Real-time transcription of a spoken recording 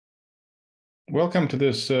Welcome to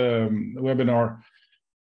this webinar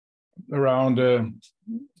around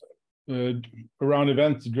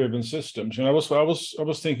event-driven systems. And I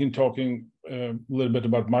was thinking, talking a little bit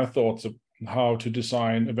about my thoughts of how to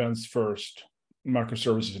design events first,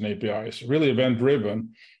 microservices and APIs. Really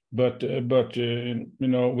event-driven, but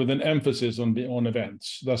with an emphasis on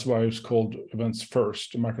events. That's why it's called events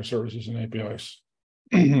first, microservices and APIs.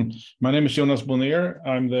 My name is Jonas Bonnier.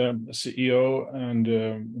 I'm the CEO and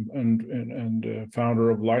founder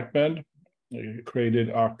of Lightbed. I created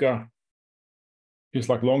Akka. It's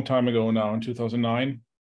like a long time ago now, in 2009.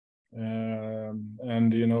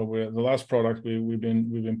 The last product we've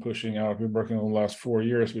been pushing out. We're working on the last 4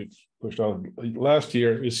 years. We pushed out last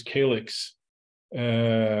year is Calyx.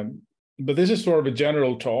 But this is sort of a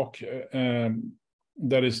general talk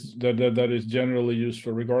that is generally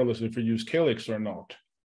useful regardless if you use Calyx or not.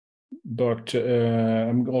 But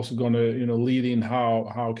I'm also going to lead in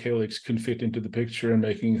how Calyx can fit into the picture and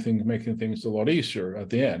making things a lot easier at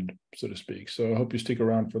the end, so to speak. So I hope you stick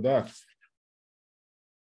around for that.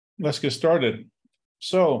 Let's get started.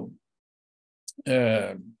 So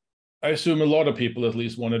I assume a lot of people at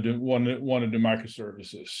least want to do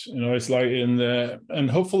microservices. It's like and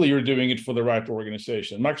hopefully you're doing it for the right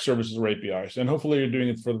organization, microservices or APIs, and hopefully you're doing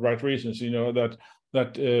it for the right reasons.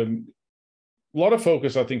 A lot of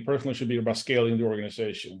focus, I think, personally, should be about scaling the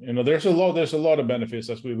organization. There's a lot of benefits,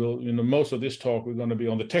 as we will. Most of this talk we're going to be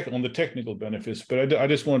on the technical benefits. But I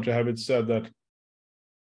just want to have it said that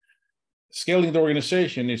scaling the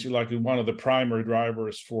organization is like one of the primary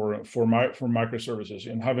drivers for microservices,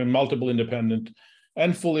 and having multiple independent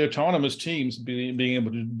and fully autonomous teams being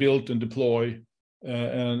able to build and deploy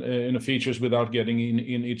features without getting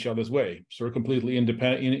in each other's way. So completely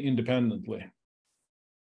independently.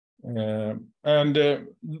 The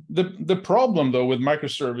problem, though, with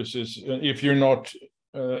microservices, if you're not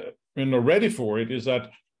ready for it, is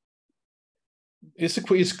that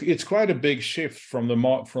it's quite a big shift from the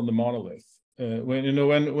monolith. When we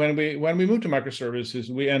move to microservices,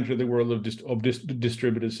 we enter the world of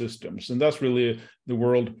distributed systems, and that's really the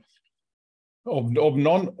world of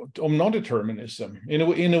non-determinism. In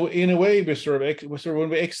a way, we sort of when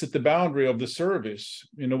we exit the boundary of the service,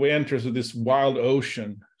 we enter this wild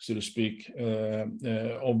ocean, so to speak,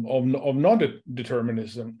 of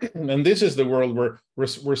non-determinism. And this is the world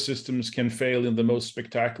where systems can fail in the most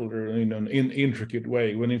spectacular, intricate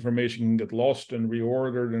way, when information can get lost and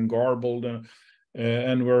reordered and garbled,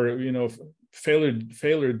 and where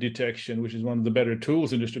failure detection, which is one of the better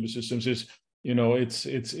tools in distributed systems, is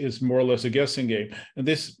it's more or less a guessing game. And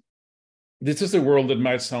this is a world that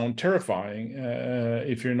might sound terrifying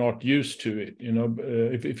if you're not used to it,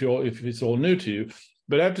 if it's all new to you.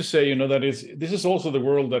 But I have to say, this is also the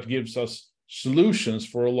world that gives us solutions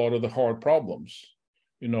for a lot of the hard problems.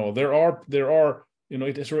 It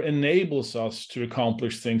sort of enables us to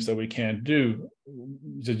accomplish things that we can't do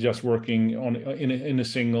just working in a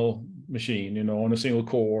single machine, on a single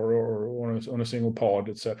core or on a single pod,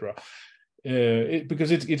 etc. Because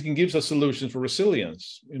it can give us solutions for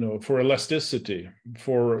resilience, for elasticity,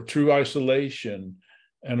 for true isolation,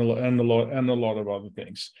 and a lot of other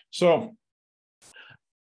things. So,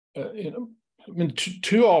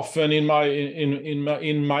 too often in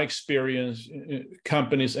my experience,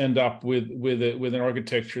 companies end up with an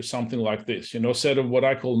architecture something like this, a set of what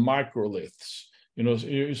I call microliths.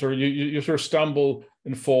 You sort of stumble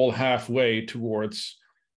and fall halfway towards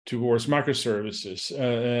microservices,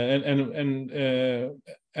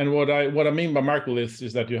 and what I mean by microliths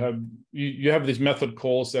is that you have these method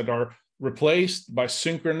calls that are replaced by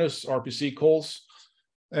synchronous RPC calls,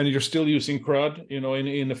 and you're still using CRUD,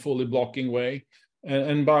 in a fully blocking way,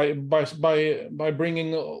 and by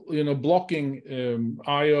bringing blocking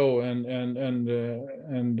IO and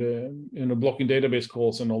blocking database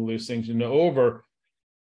calls and all these things over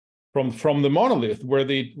from the monolith, where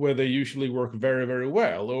they usually work very, very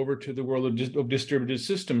well, over to the world of distributed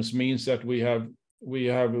systems, means that we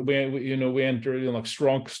enter like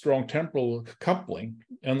strong temporal coupling,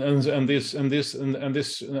 and this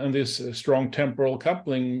strong temporal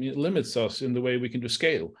coupling limits us in the way we can do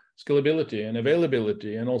scalability and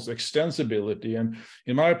availability, and also extensibility, and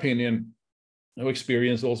in my opinion,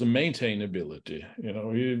 experience also maintainability.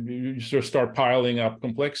 You sort of start piling up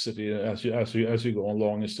complexity as you go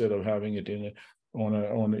along, instead of having it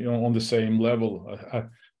on the same level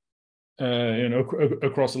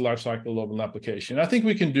across the life cycle of an application. I think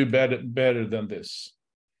we can do better than this.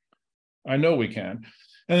 I know we can,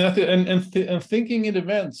 and thinking in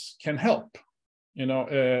events can help.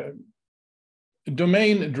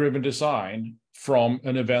 Domain-driven design from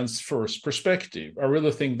an events first perspective. I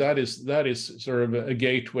really think that is sort of a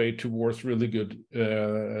gateway towards really good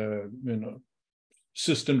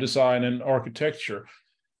system design and architecture.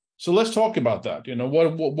 So let's talk about that.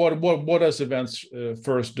 What does events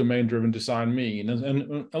first domain driven design mean?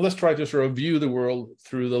 And let's try to sort of view the world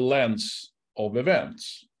through the lens of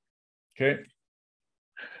events. Okay.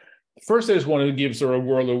 First, I just want to give sort of a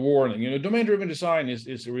world of warning. Domain driven design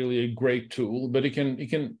is really a great tool, but it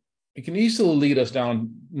can easily lead us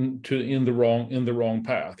down to in the wrong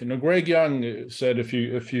path. Greg Young said a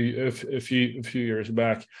few years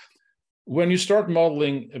back, when you start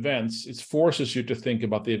modeling events, it forces you to think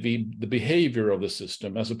about the behavior of the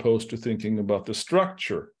system as opposed to thinking about the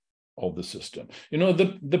structure of the system.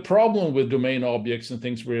 The problem with domain objects and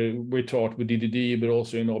things we're taught with DDD, but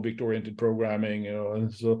also in object-oriented programming,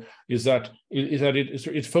 and so is that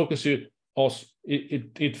it focuses us,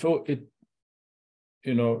 it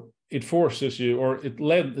forces you, or it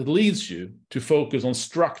leads you to focus on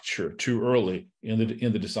structure too early in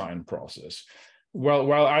the design process.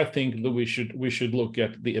 Well, I think that we should look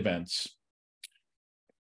at the events,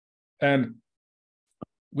 and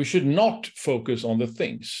we should not focus on the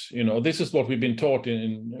things. This is what we've been taught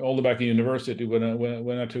in all the back in university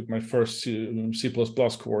when I took my first C++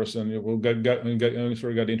 course, and sort of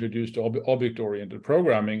got introduced to object-oriented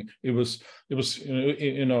programming. It was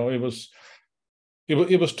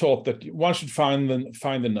taught that one should find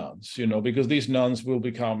the nuns, because these nuns will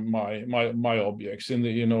become my objects when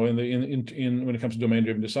it comes to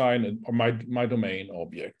domain-driven design, or my domain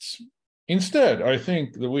objects. Instead, I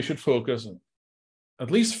think that we should focus, at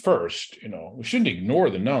least first, we shouldn't ignore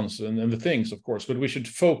the nuns and the things, of course, but we should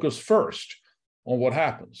focus first on what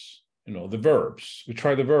happens. The verbs. We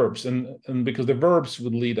try the verbs, and because the verbs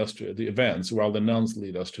would lead us to the events, while the nuns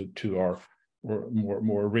lead us to our or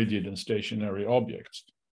more rigid and stationary objects.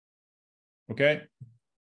 Okay,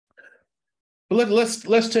 but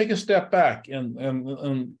let's take a step back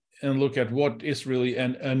and look at what is really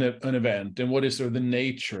an event, and what is sort of the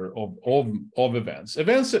nature of events.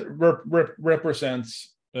 Events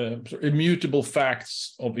represents immutable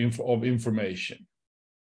facts of information,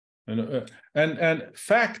 and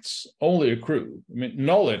facts only accrue. I mean,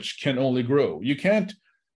 knowledge can only grow. You can't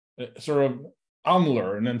sort of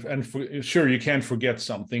unlearn and sure, you can't forget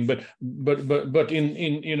something, but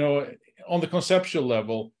in on the conceptual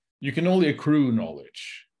level, you can only accrue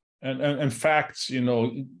knowledge, and facts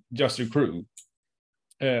just accrue.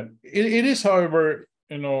 It is, however,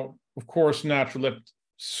 of course, natural that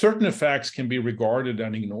certain facts can be regarded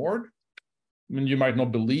and ignored. I mean, you might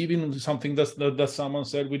not believe in something that someone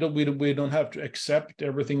said. We don't have to accept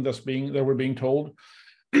everything that we're being told.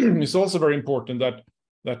 It's also very important that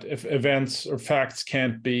if events or facts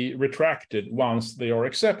can't be retracted once they are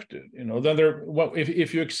accepted, then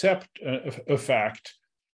if you accept a fact,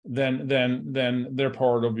 then they're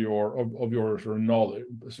part of your sort of knowledge,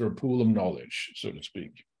 sort of pool of knowledge, so to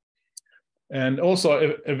speak. And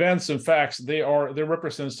also, events and facts, they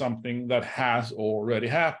represent something that has already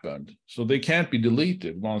happened, so they can't be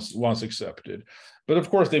deleted once accepted. But of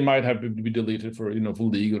course, they might have to be deleted for for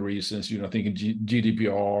legal reasons, thinking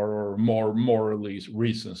GDPR or more moral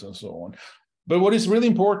reasons and so on. But what is really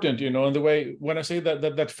important, in the way when I say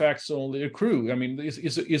that facts only accrue, I mean,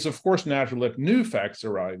 it's of course natural that new facts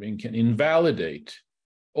arriving can invalidate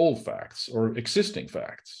old facts or existing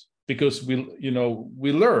facts, because we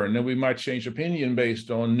learn and we might change opinion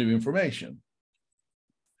based on new information.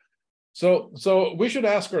 So we should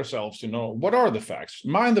ask ourselves, what are the facts?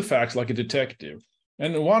 Mind the facts like a detective.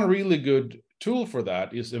 And one really good tool for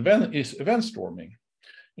that is event storming.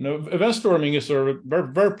 Event storming is sort of very,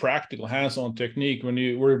 very practical, hands-on technique when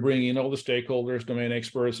we're bringing all the stakeholders, domain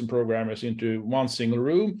experts, and programmers into one single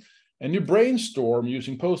room, and you brainstorm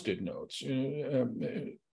using Post-it notes.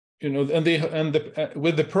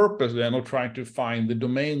 With the purpose then of trying to find the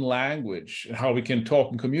domain language and how we can talk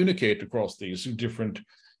and communicate across these different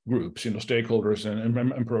groups, stakeholders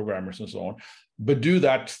and programmers and so on, but do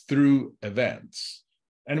that through events.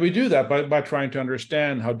 And we do that by trying to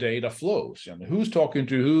understand how data flows, who's talking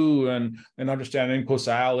to who, and understanding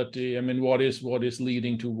causality. I mean, what is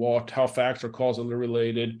leading to what, how facts are causally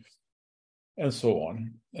related, and so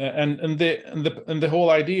on. And the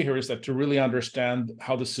whole idea here is that to really understand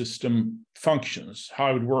how the system functions,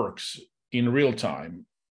 how it works in real time,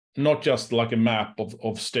 not just like a map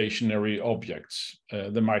of stationary objects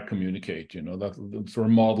that might communicate, that sort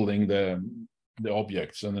of modeling the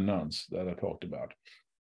objects and the nuns that I talked about.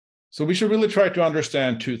 So we should really try to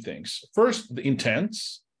understand two things. First, the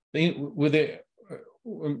intents. When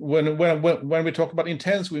we talk about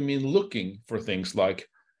intents, we mean looking for things like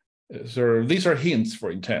So these are hints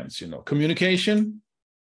for intents, communication,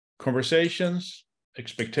 conversations,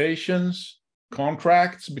 expectations,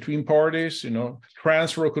 contracts between parties,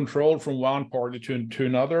 transfer of control from one party to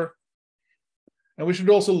another. And we should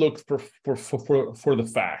also look for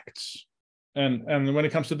the facts. And when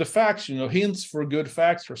it comes to the facts, hints for good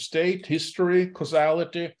facts for state, history,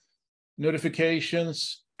 causality,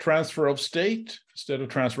 notifications, transfer of state instead of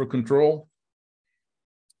transfer of control.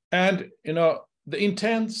 And, the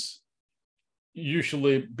intents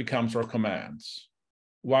usually becomes our commands,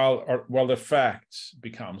 while the facts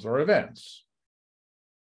becomes our events.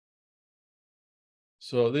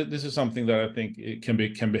 So this is something that I think it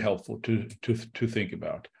can be helpful to think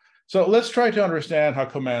about. So let's try to understand how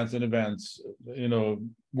commands and events,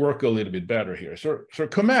 work a little bit better here. So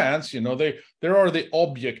commands, they are the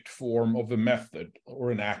object form of a method or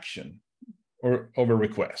an action or of a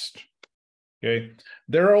request. Okay,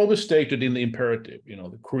 they're always stated in the imperative,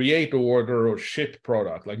 the create order or ship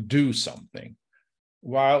product, like do something.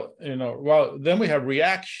 While then we have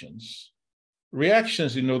reactions.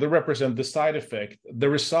 Reactions, they represent the side effect, the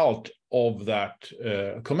result of that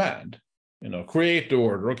command. Create the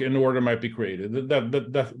order. Okay, an order might be created.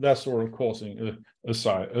 That's sort of causing a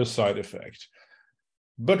side effect.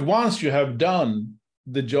 But once you have done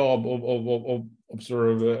the job of sort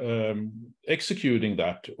of executing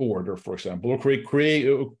that order, for example, or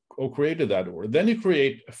created that order, then you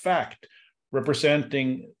create a fact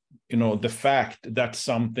representing, the fact that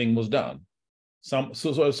something was done. So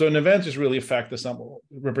an event is really a fact that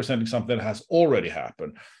representing something that has already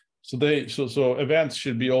happened. So events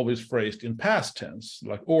should be always phrased in past tense,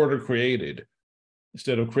 like order created,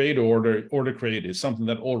 instead of create order created, something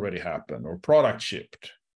that already happened, or product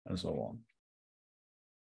shipped, and so on.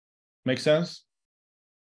 Make sense?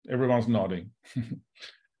 Everyone's nodding.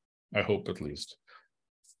 I hope, at least.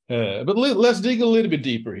 But let's dig a little bit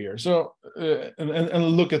deeper here. So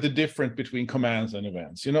and look at the difference between commands and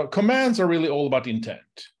events. Commands are really all about intent.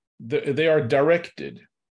 They are directed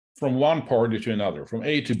from one party to another, from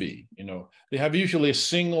A to B. They have usually a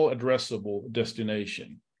single addressable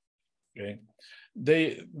destination. Okay,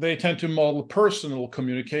 they tend to model personal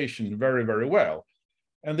communication very, very well,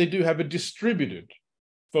 and they do have a distributed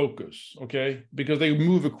focus. Okay, because they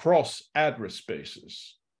move across address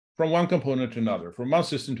spaces from one component to another, from one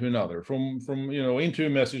system to another, from into a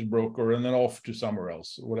message broker and then off to somewhere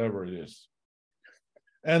else, whatever it is.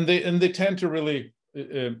 And they tend to really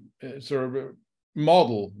sort of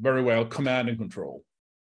model very well command and control.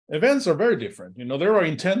 Events are very different. There are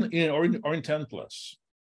intentless.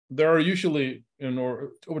 There are usually,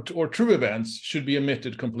 or true events should be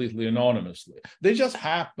emitted completely anonymously. They just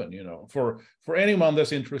happen, for anyone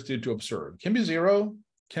that's interested to observe. Can be 0,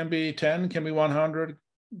 can be 10, can be 100.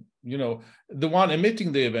 The one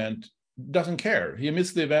emitting the event doesn't care. He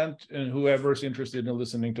emits the event, and whoever is interested in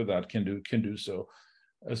listening to that can do so,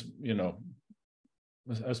 as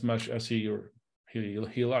much as he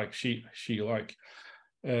like, she like.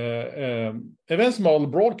 Events model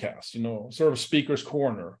broadcast, sort of speaker's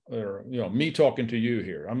corner, or me talking to you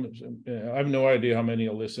here. I have no idea how many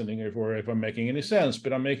are listening, if I'm making any sense,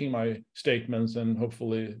 but I'm making my statements and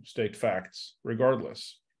hopefully state facts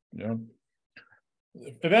regardless.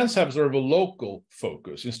 Events have sort of a local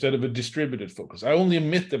focus instead of a distributed focus. I only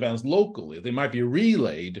emit events locally. They might be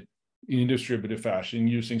relayed in distributed fashion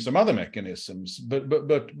using some other mechanisms, but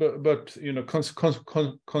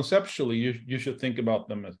conceptually, you should think about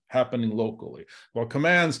them as happening locally. While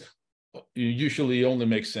commands usually only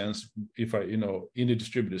make sense if in a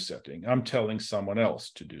distributed setting, I'm telling someone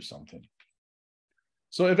else to do something.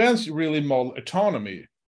 So events really model autonomy,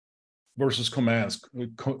 versus commands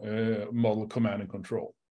model command and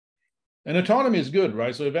control. And autonomy is good,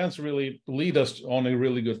 right? So events really lead us on a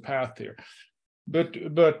really good path here.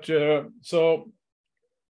 So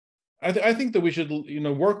I think that we should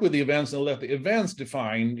work with the events and let the events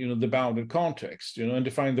define the bounded context, and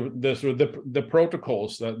define the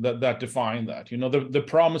protocols that define that, the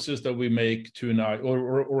promises that we make to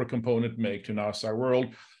or a component make to an outside world.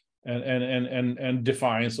 And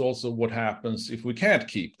defines also what happens if we can't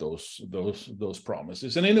keep those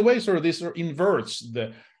promises. And in a way, sort of this inverts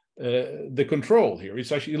the control here.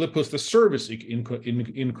 It's actually, it puts the service in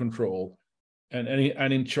control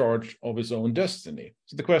and in charge of its own destiny.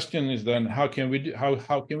 So the question is then, how can we do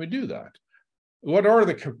that? What are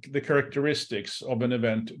the characteristics of an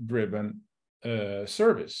event-driven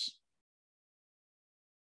service?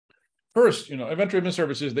 First, event-driven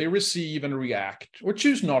services, they receive and react, or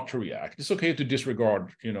choose not to react. It's okay to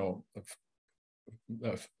disregard,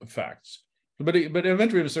 facts. But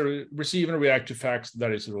event-driven services receive and react to facts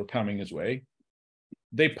that is coming his way.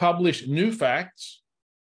 They publish new facts,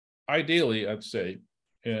 ideally, I'd say,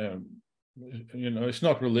 it's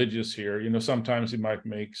not religious here. Sometimes it might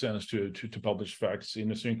make sense to publish facts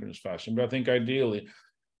in a synchronous fashion, but I think ideally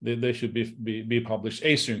they should be published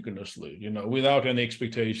asynchronously, without any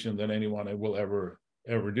expectation that anyone will ever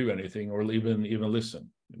do anything or even listen.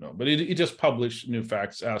 But it just publish new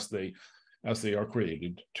facts as they are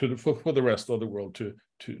created for the rest of the world to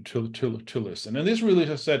listen. And this really,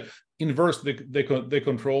 as I said, inverse the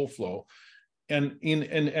control flow. And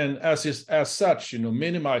as such,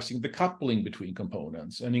 minimizing the coupling between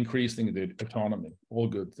components and increasing the autonomy, all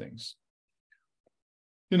good things.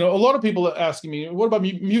 A lot of people are asking me, what about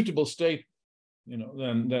mutable state?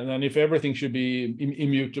 Then if everything should be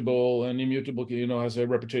immutable, and immutable, has a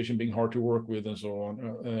reputation being hard to work with and so on.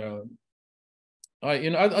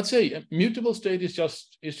 I'd say mutable state is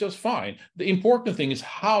just fine. The important thing is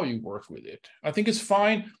how you work with it. I think it's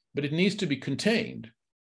fine, but it needs to be contained.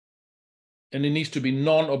 And it needs to be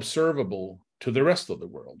non-observable to the rest of the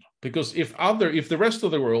world. Because if the rest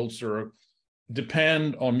of the world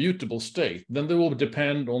depend on mutable state, then they will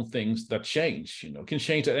depend on things that change, can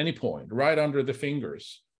change at any point, right under the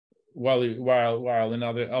fingers, while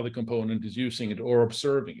another component is using it or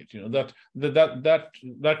observing it.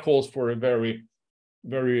 That calls for a very,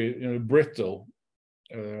 very brittle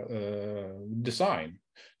design.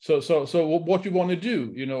 So what you want to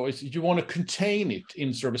do, is you want to contain it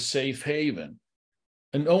in sort of safe haven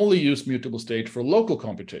and only use mutable state for local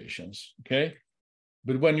computations, okay?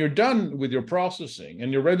 But when you're done with your processing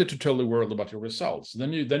and you're ready to tell the world about your results,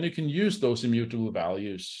 then you can use those immutable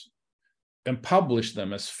values and publish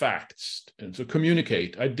them as facts. And so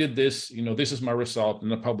communicate, I did this, this is my result,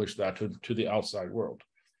 and I publish that to the outside world.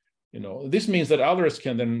 This means that others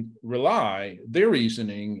can then rely their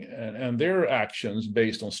reasoning and their actions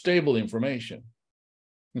based on stable information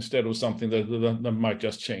instead of something that might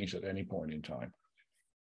just change at any point in time.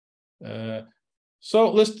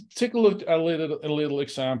 So let's take a look at a little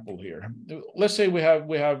example here. Let's say we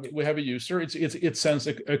have a user. It sends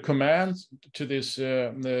a command to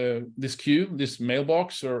this queue, this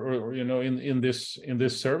mailbox, or in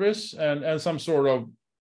this service, and some sort of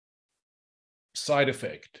side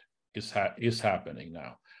effect is happening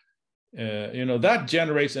now. That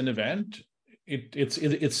generates an event.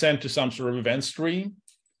 It's sent to some sort of event stream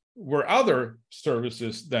where other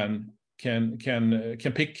services then can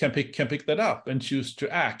pick that up and choose to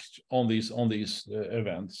act on these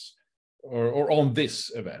events or on this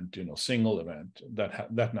event, single event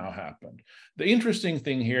that now happened. The interesting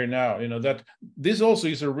thing here now, that this also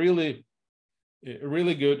is a really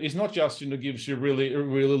good. It's not just gives you really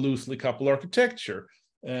loosely coupled architecture.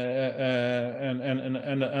 And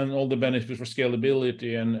all the benefits for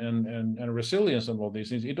scalability and resilience and all these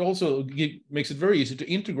things. It also makes it very easy to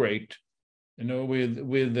integrate,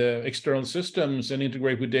 with external systems and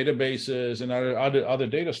integrate with databases and other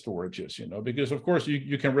data storages. Because of course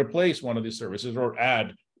you can replace one of these services or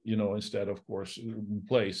add, instead of course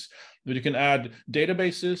replace. But you can add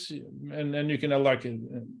databases and you can add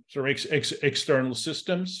sort of external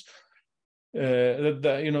systems.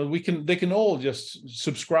 They can all just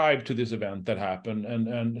subscribe to this event that happened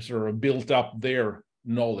and sort of built up their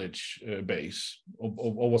knowledge base of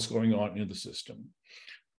what's going on in the system.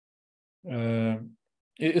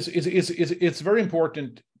 It's very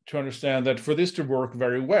important to understand that for this to work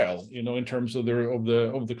very well, in terms of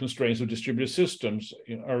the constraints of distributed systems,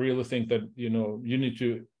 I really think that you need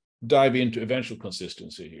to dive into eventual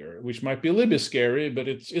consistency here, which might be a little bit scary, but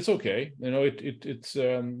it's okay.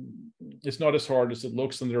 It's not as hard as it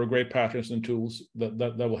looks, and there are great patterns and tools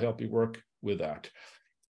that will help you work with that.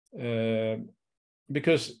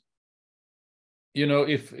 Because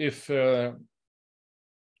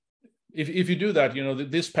if you do that,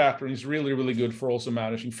 this pattern is really good for also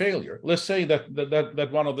managing failure. Let's say that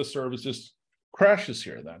one of the services crashes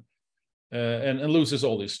here then, and loses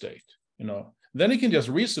all this state, then it can just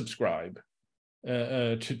resubscribe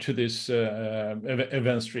to this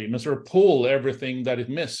event stream and sort of pull everything that it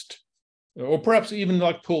missed, or perhaps even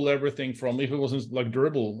pull everything from, if it wasn't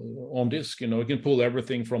durable on disk, it can pull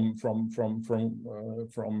everything from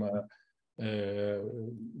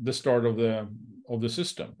the start of the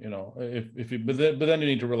system, but then you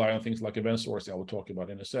need to rely on things like event sourcing I will talk about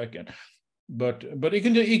in a second. But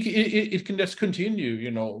it can just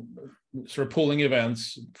continue, sort of pulling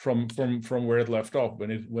events from where it left off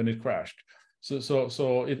when it crashed.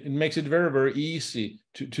 So it makes it very easy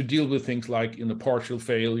to deal with things like partial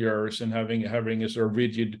failures and having a sort of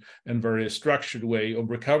rigid and very structured way of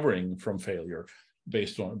recovering from failure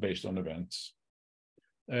based on events.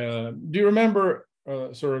 Do you remember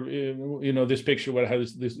sort of, this picture where it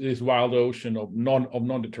has this wild ocean of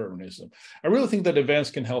non-determinism. I really think that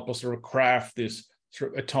events can help us sort of craft this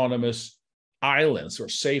sort of autonomous islands or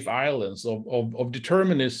safe islands of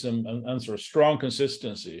determinism and sort of strong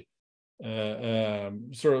consistency,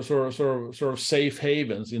 sort of safe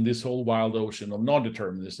havens in this whole wild ocean of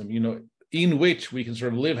non-determinism, in which we can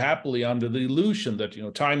sort of live happily under the illusion that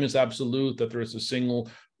time is absolute, that there is a single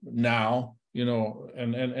now,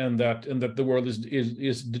 and that the world is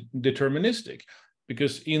deterministic,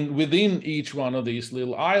 because within each one of these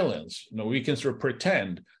little islands, we can sort of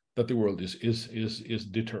pretend that the world is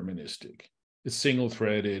deterministic. It's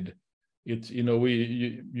single-threaded. It's you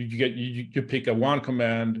pick a one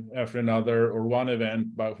command after another or one event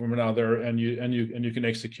from another, and you can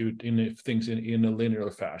execute things in a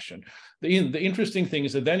linear fashion. The interesting thing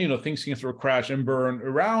is that then things can sort of crash and burn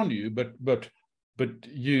around you, but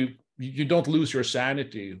you don't lose your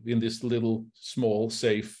sanity in this little small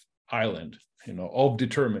safe island of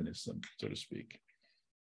determinism, so to speak.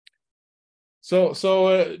 So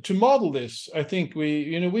to model this, I think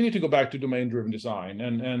we need to go back to domain-driven design,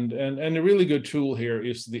 and a really good tool here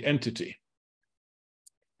is the entity.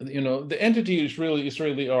 The entity is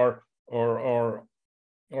really our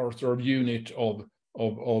sort of unit of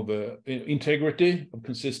integrity, of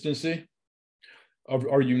consistency, of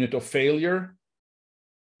our unit of failure,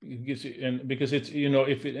 because it's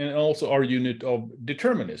and also our unit of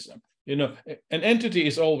determinism. An entity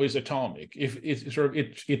is always atomic. If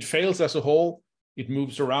it fails as a whole, it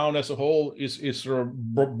moves around as a whole, is sort of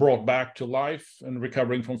brought back to life and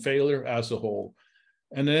recovering from failure as a whole.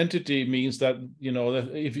 And an entity means that that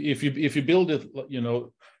if you build it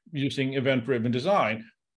using event-driven design,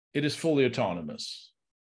 it is fully autonomous.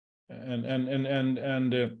 And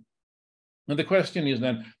the question is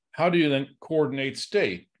then, how do you then coordinate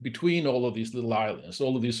state between all of these little islands,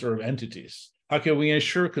 all of these sort of entities? How can we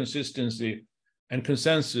ensure consistency and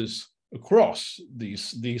consensus across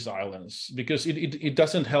these islands? Because it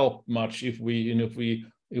doesn't help much if we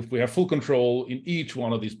have full control in each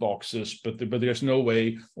one of these boxes, but there's no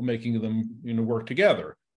way of making them work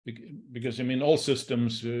together. Because all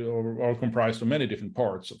systems are comprised of many different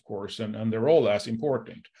parts, of course, and they're all as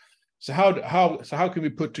important. So how can we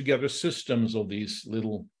put together systems of these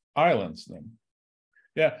little islands then?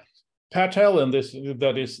 Yeah. Pat Helen,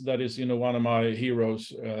 that is one of my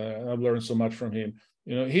heroes. I've learned so much from him.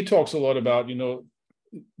 He talks a lot about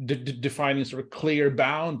defining sort of clear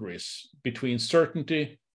boundaries between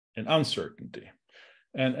certainty and uncertainty,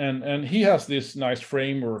 and he has this nice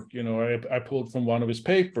framework. I pulled from one of his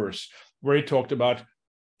papers where he talked about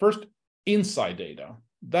first inside data.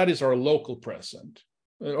 That is our local present.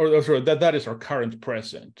 Or sorry, that is our current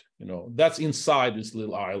present. That's inside this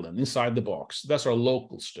little island, inside the box. That's our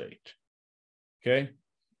local state. Okay.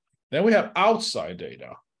 Then we have outside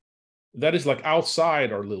data. That is like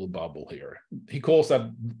outside our little bubble here. He calls that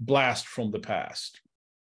blast from the past.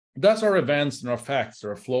 That's our events and our facts that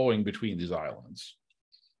are flowing between these islands.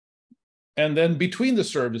 And then between the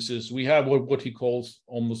services, we have what he calls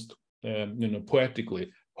almost,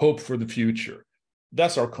 poetically, hope for the future.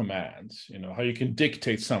 That's our commands, how you can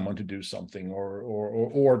dictate someone to do something or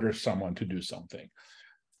order someone to do something.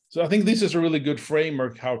 So I think this is a really good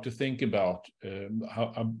framework how to think about the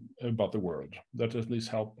world. That at least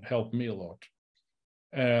helped me a lot.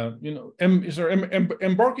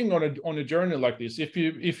 Embarking on a journey like this, if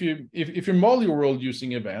you model your world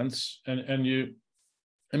using events and you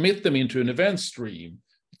emit them into an event stream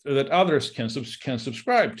that others can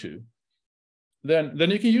subscribe to, then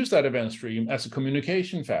you can use that event stream as a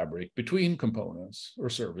communication fabric between components or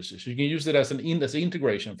services. You can use it as an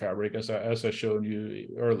integration fabric, as I showed you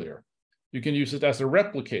earlier. You can use it as a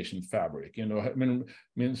replication fabric.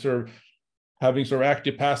 Sort of having sort of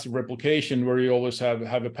active passive replication where you always have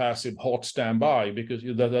a passive hot standby, because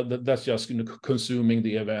that's just consuming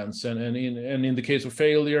the events. And in the case of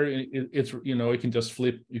failure, it's it can just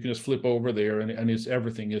flip. You can just flip over there, and it's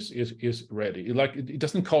everything is ready. It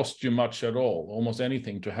doesn't cost you much at all, almost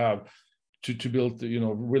anything, to have to build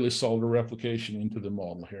really solid replication into the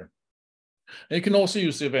model here. And you can also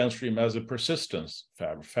use the event stream as a persistence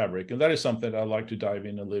fabric, and that is something I'd like to dive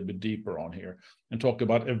in a little bit deeper on here and talk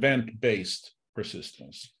about event-based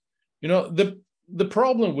persistence. The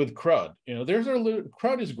problem with CRUD,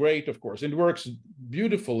 CRUD is great, of course, and it works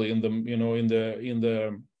beautifully in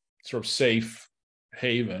the sort of safe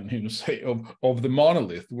haven, say of the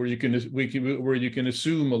monolith, where you can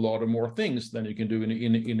assume a lot of more things than you can do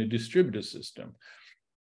in a distributed system.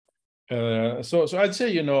 So I'd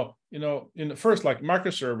say, in the first, like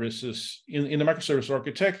microservices, in the microservice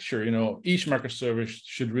architecture, each microservice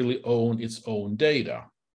should really own its own data.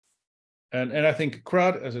 And I think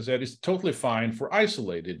CRUD, as I said, is totally fine for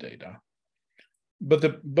isolated data. But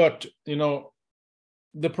the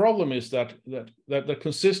problem is that the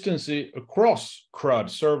consistency across CRUD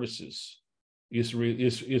services is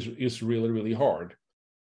really hard.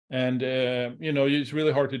 And it's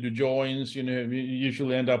really hard to do joins. You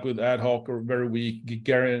usually end up with ad hoc or very weak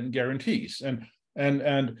guarantees. And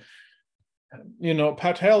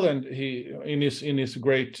Pat Helland, he in his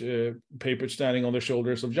great paper Standing on the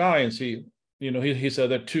Shoulders of Giants, he said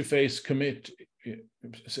that two-phase commit,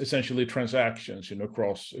 essentially transactions,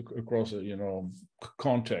 across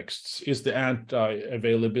contexts, is the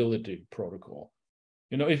anti-availability protocol.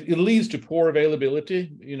 It leads to poor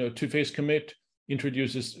availability. Two-phase commit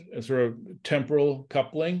introduces a sort of temporal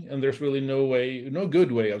coupling, and there's really no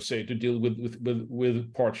good way, I'd say, to deal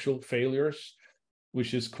with partial failures,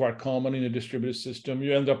 which is quite common in a distributed system.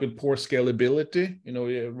 You end up with poor scalability.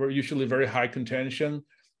 We're usually very high contention,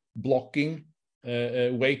 blocking,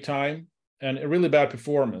 wait time, and a really bad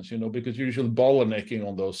performance. Because you're usually bottlenecking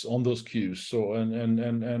on those queues. So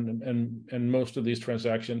and most of these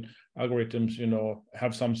transaction algorithms,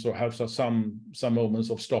 have some moments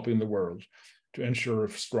of stopping the world to ensure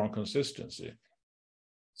strong consistency.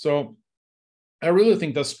 So I really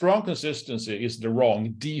think that strong consistency is the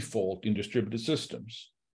wrong default in distributed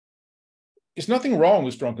systems. It's nothing wrong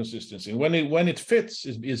with strong consistency. When it fits,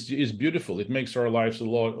 is beautiful. It makes our lives a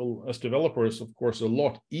lot, as developers, of course, a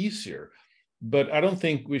lot easier. But I don't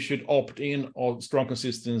think we should opt in on strong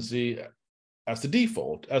consistency as the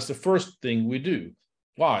default, as the first thing we do.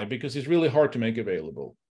 Why? Because it's really hard to make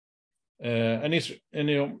available. And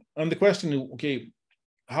the question is, okay,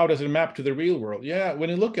 how does it map to the real world? Yeah,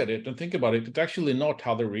 when you look at it and think about it, it's actually not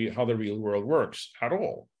how the real world works at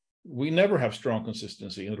all. We never have strong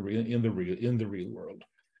consistency in the real world,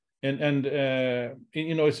 and the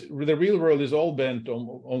real world is all bent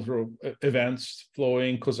on sort of events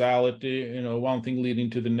flowing, causality. One thing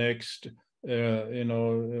leading to the next.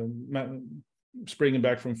 Springing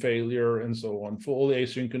back from failure and so on, fully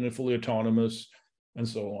asynchronous, fully autonomous, and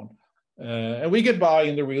so on. And we get by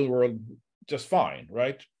in the real world just fine,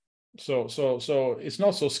 right? So it's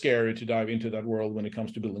not so scary to dive into that world when it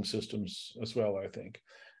comes to building systems as well, I think.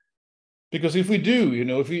 Because if we do,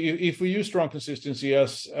 if we use strong consistency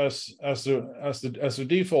as the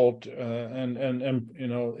default,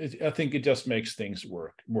 I think it just makes things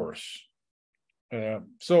worse.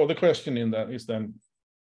 So the question in that is then,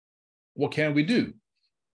 what can we do?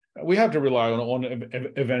 We have to rely on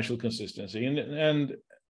eventual consistency, and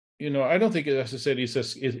I don't think, as I said, it's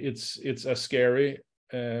as scary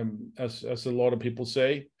as a lot of people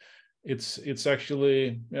say. It's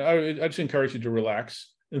actually, I just encourage you to relax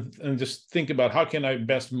and just think about how can I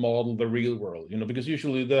best model the real world, because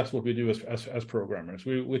usually that's what we do as programmers.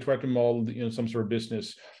 We try to model some sort of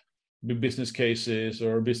business cases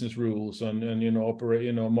or business rules and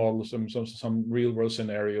operate, model some real world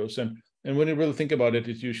scenarios, and when you really think about it,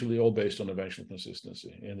 it's usually all based on eventual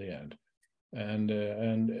consistency in the end.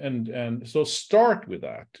 And so start with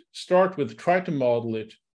that. Try to model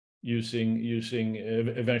it using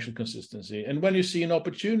eventual consistency, and when you see an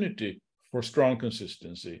opportunity for strong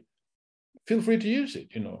consistency, feel free to use it.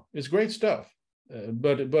 It's great stuff.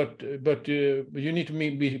 But you need to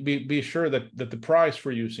be sure that the price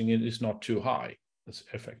for using it is not too high. That's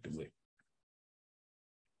effectively.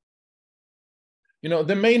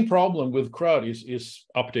 The main problem with CRUD is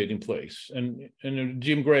update in place, and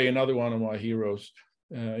Jim Gray, another one of my heroes,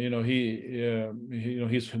 he's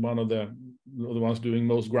one of the ones doing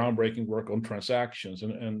most groundbreaking work on transactions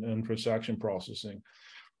and transaction processing.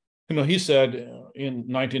 He said in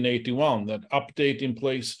 1981 that update in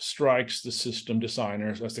place strikes the system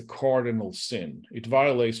designers as a cardinal sin. It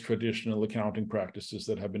violates traditional accounting practices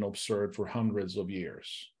that have been observed for hundreds of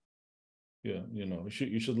years. Yeah,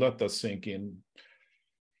 you should let that sink in.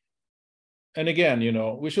 And again,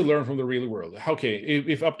 we should learn from the real world. Okay,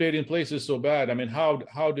 if update in place is so bad, I mean, how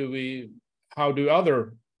do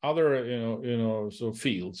other so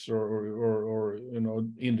fields or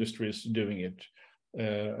industries doing it?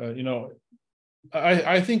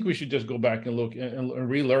 I think we should just go back and look and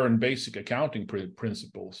relearn basic accounting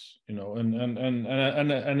principles,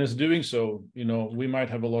 and as doing so, we might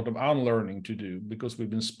have a lot of unlearning to do because we've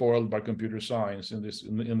been spoiled by computer science in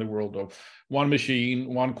the world of one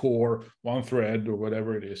machine, one core, one thread, or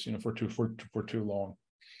whatever it is, for too long.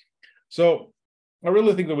 So I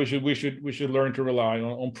really think that we should learn to rely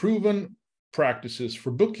on proven practices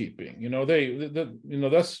for bookkeeping.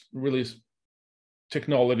 That's really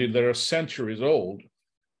technology that are centuries old,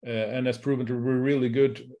 and has proven to be a really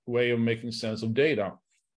good way of making sense of data.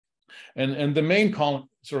 And the main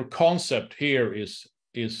sort of concept here is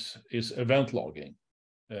is event logging.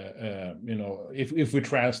 You know, if we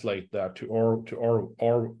translate that to our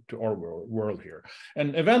world here,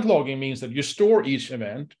 and event logging means that you store each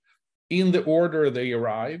event in the order they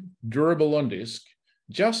arrive, durable on disk,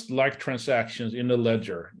 just like transactions in a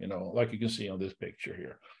ledger. You know, like you can see on this picture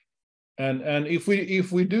here. And if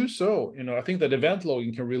we do so, you know, I think that event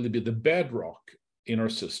logging can really be the bedrock in our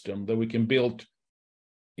system that we can build,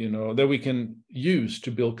 you know, that we can use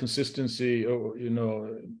to build consistency, or, you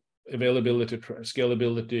know, availability,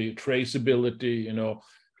 scalability, traceability, you know,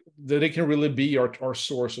 that it can really be our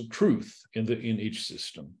source of truth in each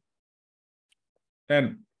system.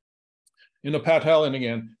 And, you know, Pat Allen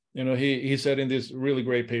again, you know, he said in this really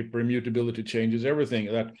great paper, Immutability Changes Everything,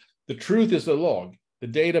 that the truth is the log, the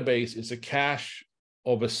database is a cache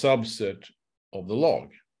of a subset of the log.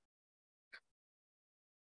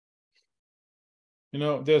 You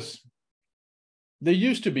know, there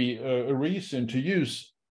used to be a reason to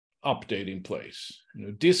use update in place. You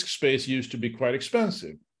know, disk space used to be quite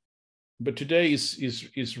expensive, but today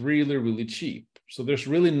is really, really cheap. So there's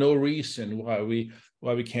really no reason why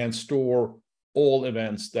we can't store all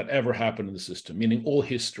events that ever happened in the system, meaning all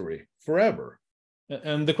history forever.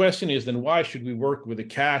 And the question is then, why should we work with a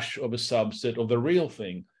cache of a subset of the real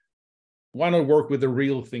thing? Why not work with the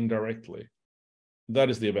real thing directly? That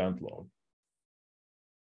is the event log.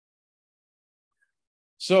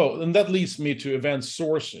 So, and that leads me to event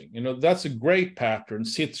sourcing. You know, that's a great pattern,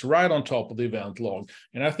 sits right on top of the event log.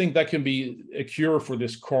 And I think that can be a cure for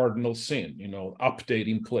this cardinal sin, you know, update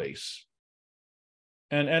in place.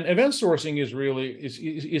 And event sourcing is really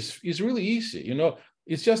easy. You know,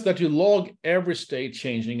 it's just that you log every state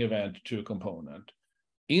changing event to a component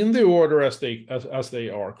in the order as they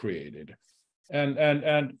are created.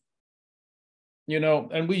 And you know,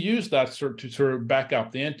 and we use that to sort of back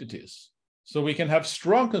up the entities. So we can have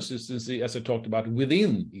strong consistency, as I talked about,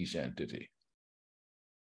 within each entity.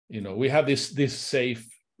 You know, we have this safe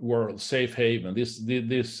world, safe haven,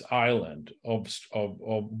 this island of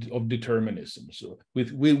determinism. So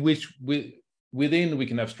within we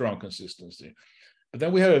can have strong consistency, but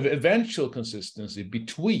then we have eventual consistency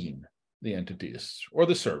between the entities or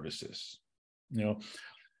the services. You know,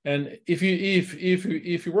 and if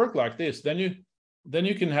you work like this, then you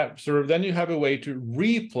can have you have a way to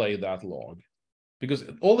replay that log, because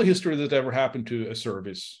all the history that ever happened to a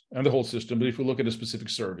service and the whole system, but if we look at a specific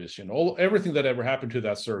service, you know, everything that ever happened to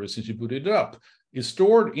that service since you booted it up is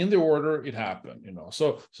stored in the order it happened, you know.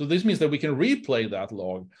 So this means that we can replay that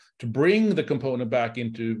log to bring the component back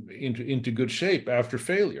into good shape after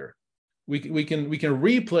failure. We can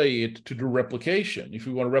replay it to do replication. If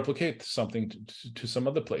we want to replicate something to some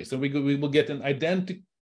other place, then we will get an identical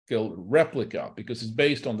replica because it's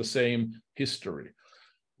based on the same history.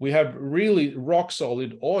 We have really rock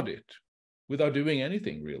solid audit without doing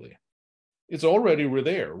anything really. It's already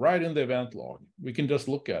there, right in the event log. We can just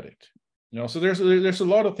look at it. You know, so there's a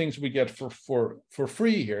lot of things we get for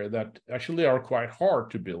free here that actually are quite hard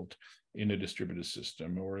to build in a distributed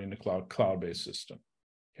system or in a cloud-based system.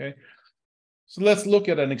 Okay, so let's look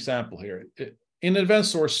at an example here. In event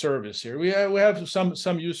source service here, we have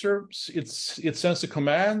some user, it sends a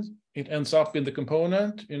command, it ends up in the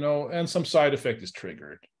component, you know, and some side effect is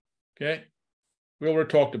triggered. Okay, we already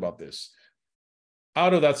talked about this.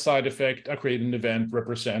 Out of that side effect, I create an event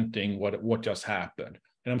representing what just happened,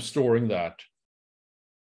 and I'm storing that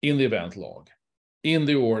in the event log, in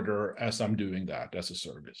the order as I'm doing that as a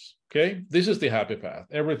service. Okay, this is the happy path.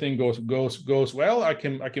 Everything goes well. I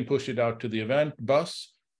can push it out to the event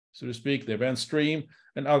bus, so to speak, the event stream,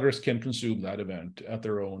 and others can consume that event at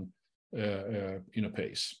their own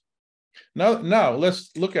pace. Now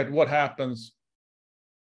let's look at what happens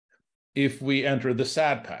if we enter the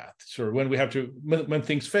sad path. So when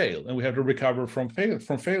things fail and we have to recover from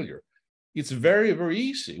failure, it's very, very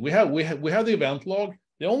easy. We have the event log.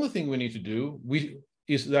 The only thing we need to do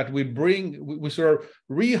is that we sort of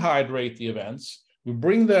rehydrate the events. We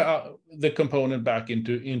bring the component back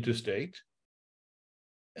into state,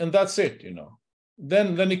 and that's it. You know,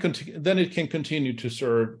 then it can continue to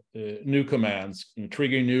serve new commands,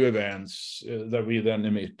 trigger new events that we then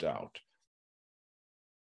emit out.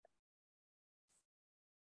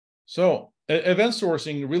 So event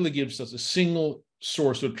sourcing really gives us a single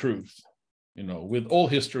source of truth, you know, with all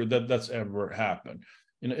history that's ever happened.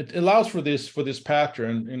 You know, it allows for this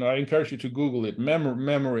pattern. You know, I encourage you to Google it.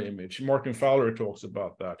 Memory image. Martin Fowler talks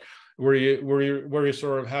about that, where you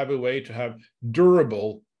sort of have a way to have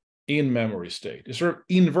durable in memory state. It sort of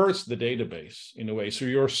inverts the database in a way, so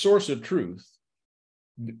your source of truth,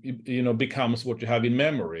 you know, becomes what you have in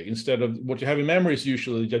memory. Instead of what you have in memory is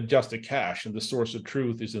usually just a cache, and the source of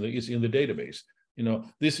truth is in the database.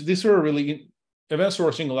 This are really, event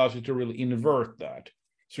sourcing allows you to really invert that.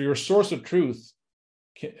 So your source of truth,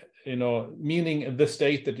 meaning the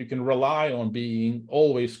state that you can rely on being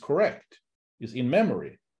always correct, is in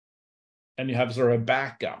memory, and you have sort of a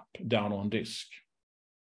backup down on disk.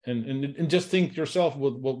 And just think yourself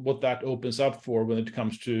what that opens up for when it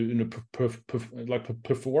comes to like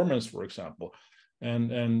performance, for example.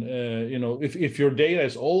 And if your data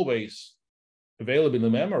is always available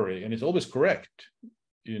in memory and it's always correct,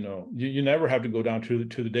 you never have to go down to the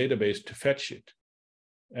database to fetch it,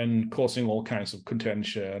 and causing all kinds of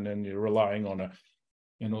contention, and you're relying on a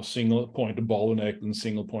single point of bottleneck and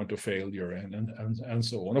single point of failure, and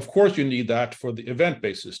so on. Of course, you need that for the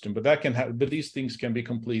event-based system, but these things can be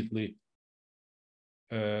completely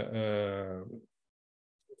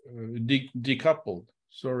decoupled.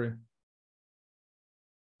 Sorry,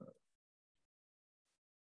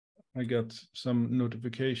 I got some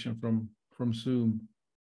notification from Zoom.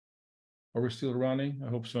 Are we still running? I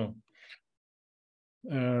hope so.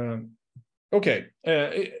 Okay.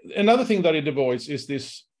 Another thing that it avoids is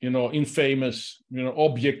this, infamous,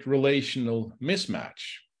 object relational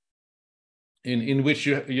mismatch, in which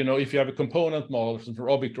if you have a component model for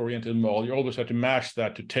object-oriented model, you always have to match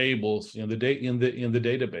that to tables in the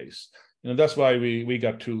database. That's why we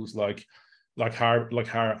got tools like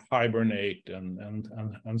Hibernate and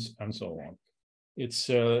so on.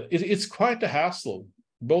 It's quite a hassle,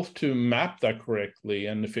 both to map that correctly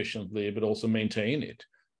and efficiently, but also maintain it.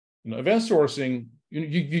 Event sourcing,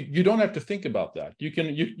 you don't have to think about that. You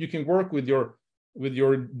can work with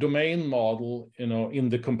your domain model, in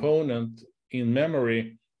the component in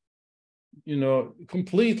memory,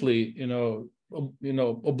 completely,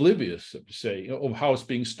 oblivious, so to say, of how it's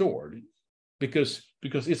being stored, because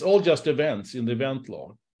it's all just events in the event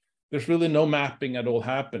log. There's really no mapping at all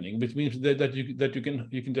happening, which means that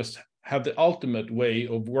you can just have the ultimate way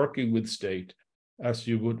of working with state as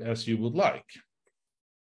you would like.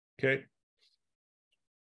 Okay,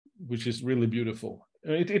 which is really beautiful.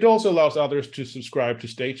 It also allows others to subscribe to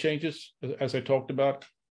state changes, as I talked about.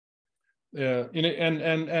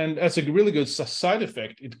 And as a really good side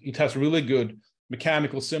effect, it has really good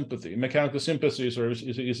mechanical sympathy. Mechanical sympathy is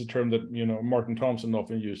a term that Martin Thompson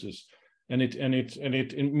often uses, and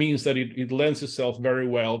it means that it lends itself very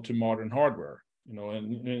well to modern hardware.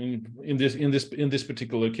 And in this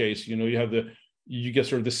particular case, you get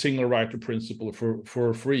sort of the single writer principle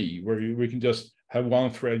for free, where we can just have one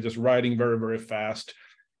thread just writing very, very fast,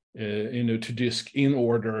 to disk in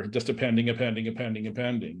order, just appending,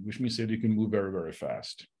 which means that you can move very, very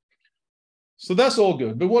fast. So that's all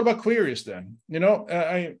good. But what about queries then?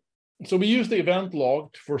 So we use the event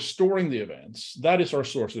log for storing the events. That is our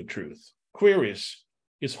source of truth. Queries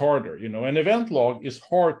is harder, an event log is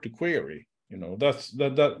hard to query. That's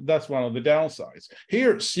one of the downsides.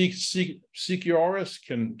 Here, CQRS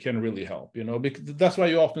can really help. Because that's why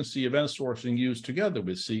you often see event sourcing used together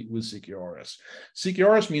with CQRS.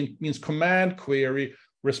 CQRS means command query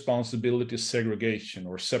responsibility segregation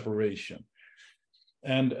or separation.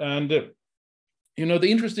 And the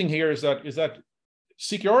interesting here is that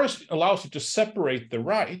CQRS allows you to separate the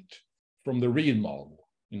write from the read model.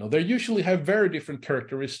 They usually have very different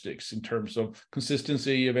characteristics in terms of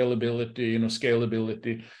consistency, availability,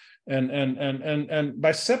 scalability, and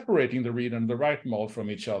by separating the read and the write model from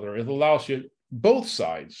each other, it allows you both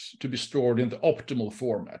sides to be stored in the optimal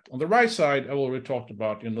format. On the right side, I already talked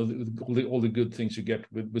about all the good things you get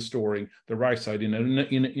with storing the right side in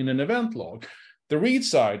an event log. The read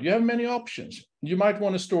side, you have many options. You might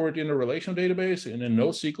want to store it in a relational database, in a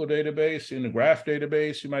NoSQL database, in a graph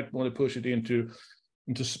database. You might want to push it into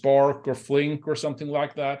Spark or Flink or something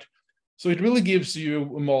like that. So it really gives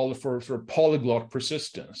you a model for sort of polyglot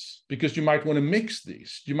persistence, because you might want to mix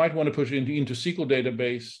these. You might want to push it into SQL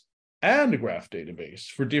database and a graph database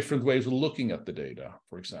for different ways of looking at the data,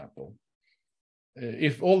 for example.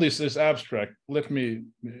 If all this is abstract, let me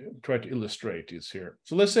try to illustrate this here.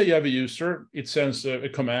 So let's say you have a user, it sends a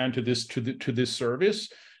command to this service.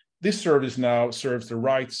 This service now serves the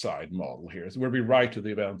right side model here, where we write to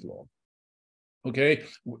the event log. Okay,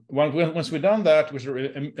 once we've done that, we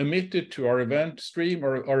emit it to our event stream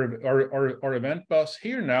or our event bus.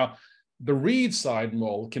 Here now, the read side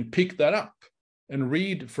model can pick that up and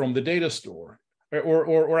read from the data store,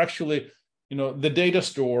 or actually, the data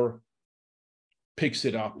store picks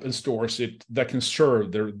it up and stores it. That can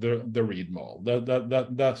serve the read model.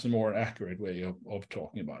 That's a more accurate way of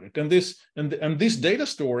talking about it. And this data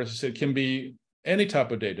store, as I said, can be any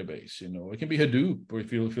type of database. It can be Hadoop, or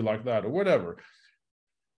if you like that, or whatever.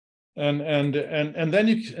 And then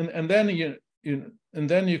and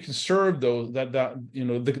then you can serve those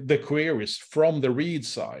the queries from the read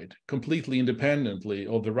side completely independently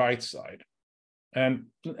of the write side, and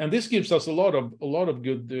this gives us a lot of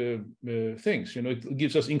good things. It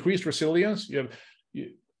gives us increased resilience. You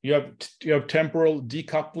have temporal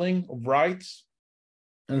decoupling of writes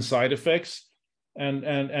and side effects, and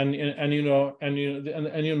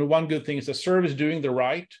one good thing is the service doing the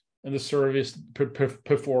write and the service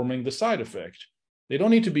performing the side effect. They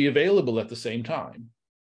don't need to be available at the same time.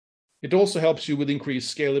 It also helps you with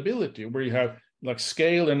increased scalability, where you have like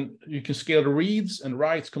scale, and you can scale the reads and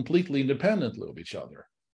writes completely independently of each other.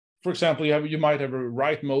 For example, you might have a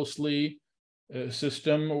write mostly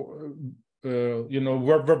system,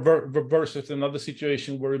 versus another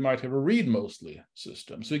situation where you might have a read mostly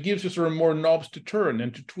system. So it gives you sort of more knobs to turn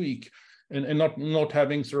and to tweak, and not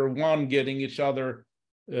having sort of one getting in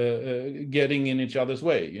each other's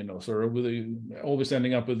way, sort of always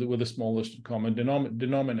ending up with the smallest common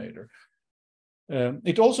denominator.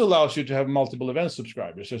 It also allows you to have multiple event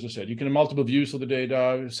subscribers. As I said, you can have multiple views of the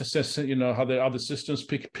data, how the other systems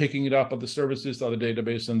picking it up, other services, the other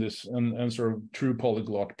database, and sort of true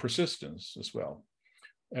polyglot persistence as well.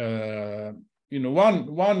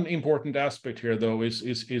 One important aspect here, though, is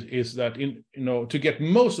that to get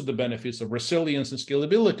most of the benefits of resilience and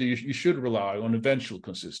scalability, you should rely on eventual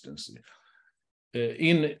consistency.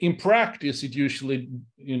 In practice, it usually,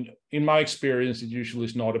 in my experience, it usually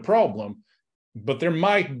is not a problem. But there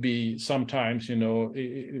might be sometimes,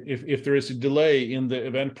 if there is a delay in the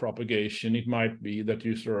event propagation, it might be that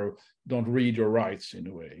you sort of don't read your writes in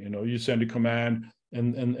a way. You send a command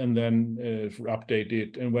and then update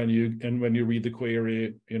it, and when you read the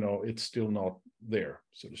query, it's still not there,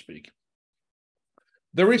 so to speak.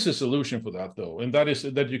 There is a solution for that, though, and that is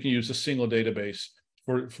that you can use a single database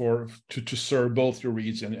to serve both your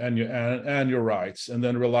reads and your writes, and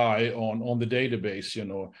then rely on the database,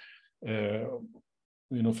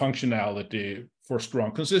 functionality for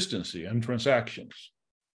strong consistency and transactions.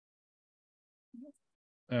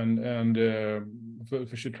 And if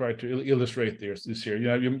we should try to illustrate this here,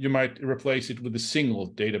 you might replace it with a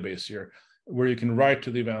single database here, where you can write to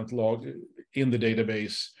the event log in the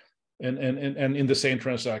database, and in the same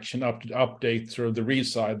transaction update sort of the read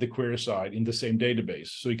side, the query side in the same database,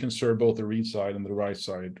 so you can serve both the read side and the write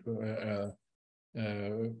side,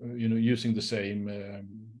 using the same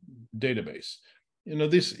database.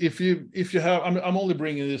 This, if you have, I'm only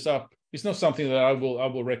bringing this up, it's not something that I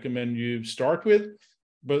will recommend you start with,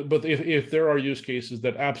 but if there are use cases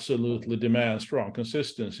that absolutely demand strong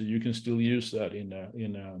consistency, you can still use that in a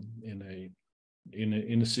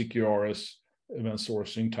CQRS event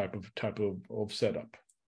sourcing type of setup.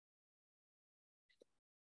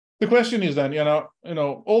 The question is then,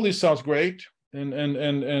 all this sounds great, and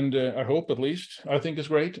I hope, at least I think it's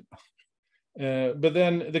great. But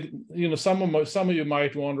then some of you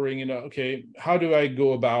might wondering, okay, how do I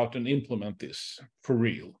go about and implement this for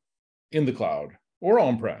real in the cloud or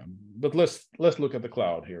on-prem? But let's look at the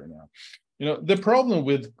cloud here now. The problem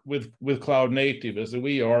with cloud native is that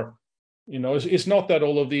we are, it's not that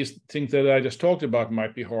all of these things that I just talked about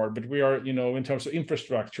might be hard, but we are, in terms of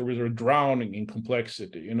infrastructure, we are drowning in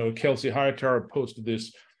complexity. Kelsey Hightower posted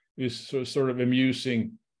this sort of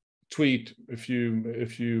amusing tweet a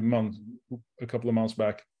couple of months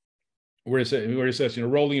back, where he says,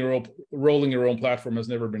 rolling your own platform has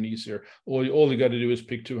never been easier. All you got to do is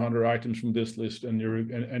pick 200 items from this list, and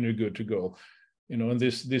you're good to go. And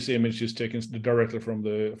this image is taken directly from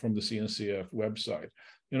the CNCF website.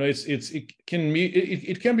 It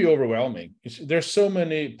can be overwhelming. There's so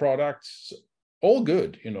many products, all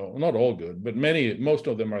good. Not all good, but most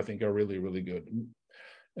of them I think are really, really good.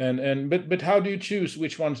 But how do you choose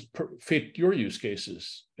which ones fit your use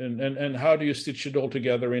cases, and how do you stitch it all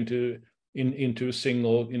together into a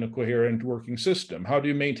single coherent working system? How do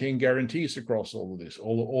you maintain guarantees across all of this,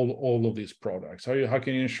 all of these products? How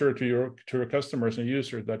can you ensure to your customers and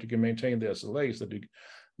users that you can maintain the SLAs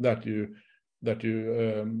that you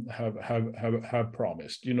have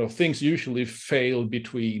promised? Things usually fail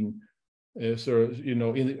between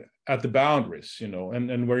at the boundaries,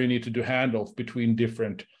 and where you need to do handoff between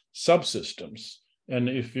different subsystems. And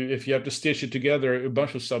if you have to stitch it together, a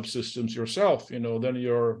bunch of subsystems yourself, then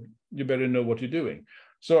you better know what you're doing.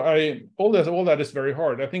 So all that is very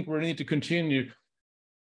hard. I think we need to continue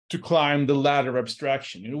to climb the ladder of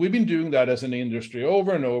abstraction. We've been doing that as an industry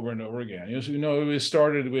over and over and over again. We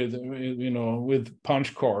started with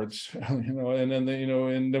punch cards, and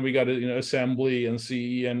then we got assembly and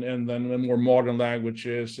C, and then the more modern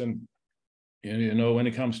languages, and when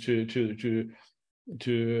it comes to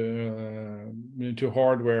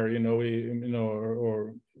hardware,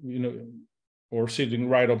 or sitting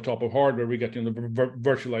right on top of hardware, we get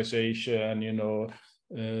virtualization,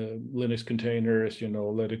 Linux containers,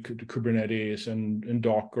 Kubernetes and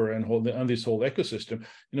Docker and this whole ecosystem.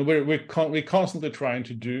 We're constantly trying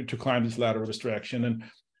to climb this ladder of abstraction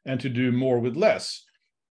and to do more with less.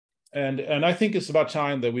 And I think it's about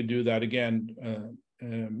time that we do that again,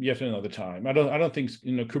 yet another time. I don't think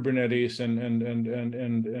Kubernetes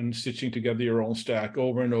and stitching together your own stack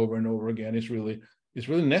over and over and over again is really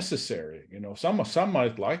necessary. Some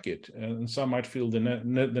might like it, and some might feel the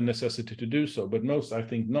necessity to do so, but most, I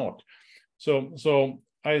think, not. So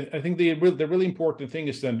I think the really important thing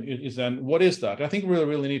is then what is that? I think we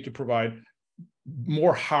really need to provide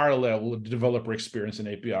more higher level of developer experience and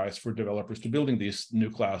APIs for developers to building these new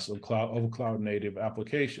class of cloud native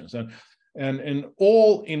applications, and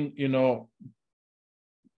all in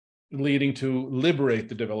leading to liberate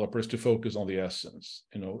the developers to focus on the essence,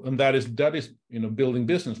 and that is building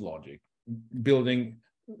business logic,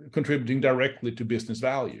 contributing directly to business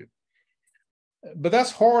value. But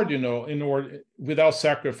that's hard, in order without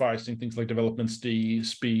sacrificing things like development speed,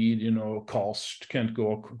 cost can't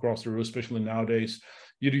go across the roof, especially nowadays.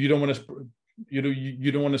 You don't want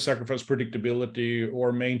to sacrifice predictability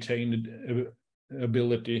or maintain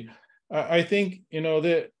ability. I think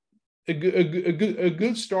a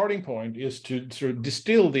good starting point is to sort of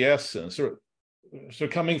distill the essence, so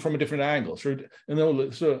coming from a different angle, so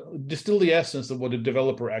distill the essence of what a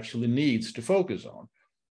developer actually needs to focus on.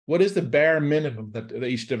 What is the bare minimum that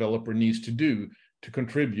each developer needs to do to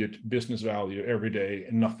contribute business value every day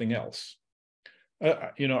and nothing else?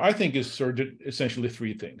 I think it's sort of essentially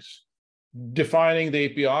three things: defining the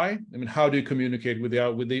API. How do you communicate with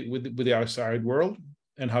the outside world,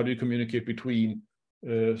 and how do you communicate between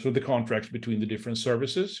the contracts between the different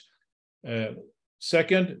services?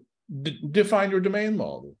 Second, define your domain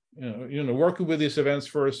model. Working with these events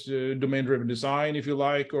first, domain-driven design, if you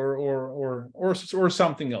like, or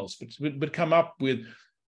something else. But come up with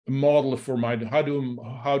a model for how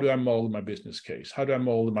do I model my business case? How do I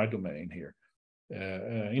model my domain here?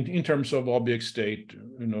 In terms of object state,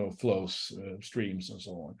 flows, streams, and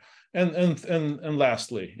so on. And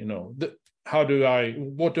lastly,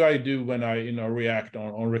 what do I do when I react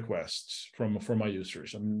on requests from my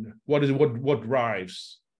users? And what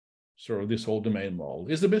drives sort of this whole domain model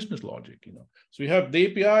is the business logic. So you have the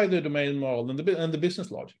API, the domain model, and the business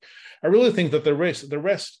logic. I really think that the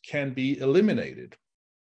rest can be eliminated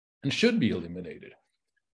and should be eliminated.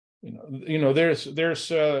 I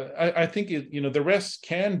think the rest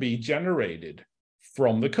can be generated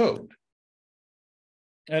from the code.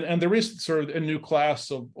 And there is sort of a new class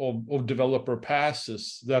of developer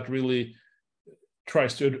passes that really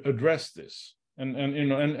tries to address this.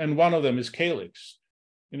 And one of them is Calyx.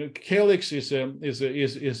 Calyx is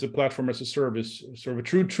a platform as a service, sort of a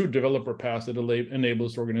true developer pass that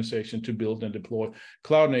enables organization to build and deploy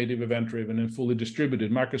cloud-native, event-driven, and fully distributed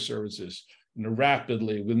microservices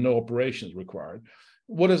rapidly with no operations required.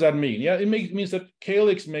 What does that mean? Yeah, it means that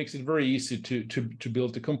Calyx makes it very easy to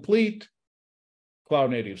build a complete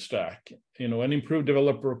cloud-native stack, and improve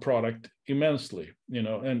developer product immensely,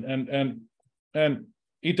 and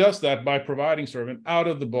it does that by providing sort of an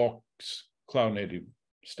out-of-the-box cloud-native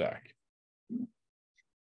stack,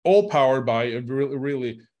 all powered by a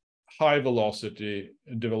really high velocity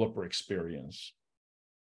developer experience,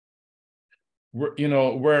 where you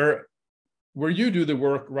do the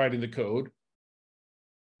work writing the code,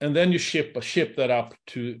 and then you ship that up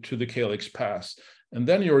to the Calyx pass, and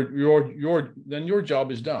then your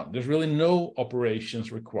job is done. There's really no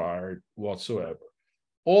operations required whatsoever.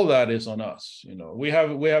 All that is on us. We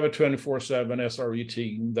have a 24/7 SRE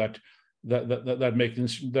team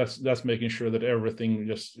that's making sure that everything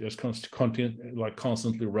just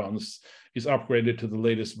constantly runs, is upgraded to the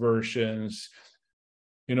latest versions,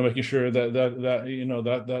 making sure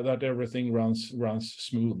that everything runs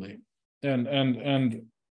smoothly.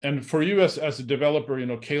 And for you as a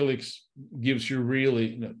developer, Calyx gives you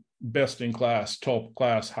really best in class, top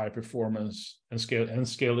class, high performance and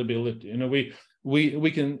scalability.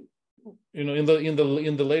 We can, in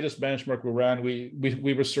the latest benchmark we ran,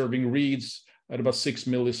 we were serving reads at about 6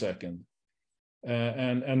 milliseconds,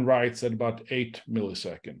 and writes at about 8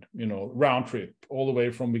 milliseconds. Round trip all the way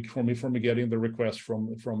from getting the request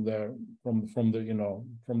from the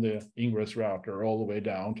ingress router all the way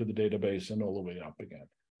down to the database and all the way up again,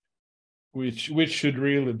 which should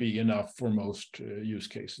really be enough for most use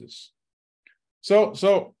cases.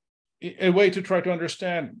 So a way to try to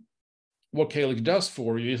understand what Calyx does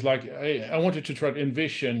for you is like, I want you to try to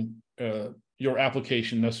envision your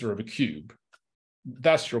application as sort of a cube.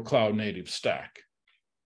 That's your cloud native stack.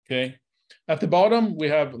 Okay. At the bottom, we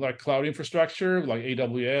have like cloud infrastructure, like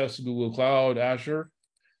AWS, Google Cloud, Azure.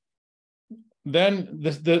 Then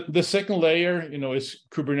the second layer, is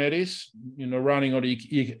Kubernetes, running on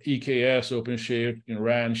EKS, OpenShift,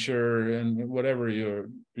 Rancher, and whatever your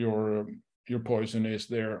poison is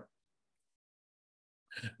there.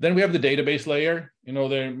 Then we have the database layer.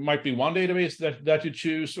 There might be one database that you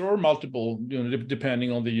choose, or multiple,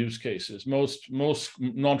 depending on the use cases. Most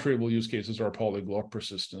non-trivial use cases are polyglot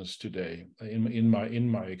persistence today, in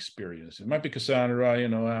my experience. It might be Cassandra,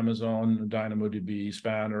 Amazon, DynamoDB,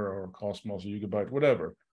 Spanner, or Cosmos, or Gigabyte,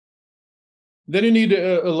 whatever. Then you need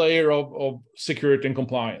a layer of security and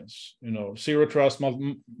compliance, zero trust,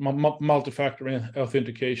 multi-factor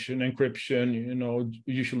authentication, encryption,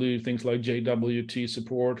 usually things like JWT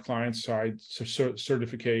support, client-side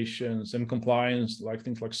certifications, and compliance, like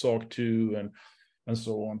things like SOC 2 and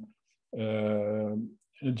so on,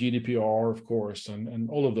 GDPR, of course, and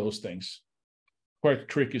all of those things. Quite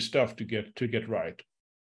tricky stuff to get right.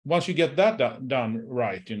 Once you get that done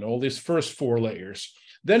right, all these first 4 layers,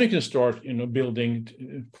 then you can start,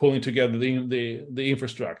 pulling together the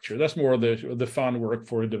infrastructure. That's more the fun work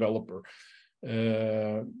for a developer,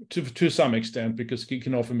 to some extent, because it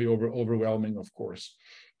can often be overwhelming, of course.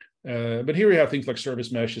 But here we have things like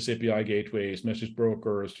service meshes, API gateways, message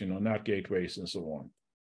brokers, NAT gateways, and so on.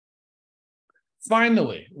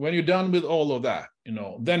 Finally, when you're done with all of that,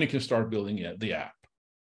 then you can start building the app.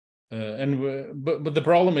 But the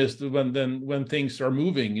problem is that when things are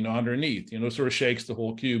moving, underneath, sort of shakes the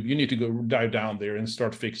whole cube, you need to go dive down there and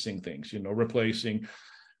start fixing things, replacing,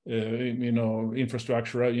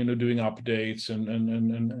 infrastructure, doing updates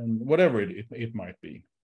and whatever it might be.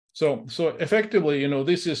 So effectively,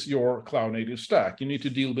 this is your cloud native stack. You need to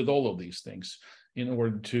deal with all of these things in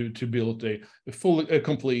order to build a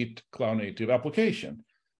complete cloud native application.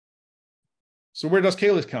 So where does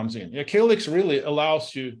Calyx comes in? Yeah, Calyx really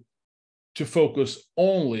allows you to focus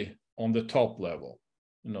only on the top level.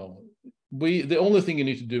 The only thing you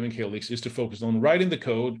need to do in Calyx is to focus on writing the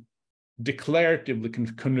code, declaratively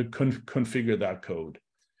configure that code,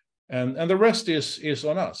 and the rest is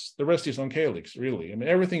on us. The rest is on Calyx, really.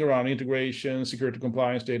 Everything around integration, security,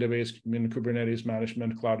 compliance, database, Kubernetes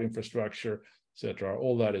management, cloud infrastructure, etc.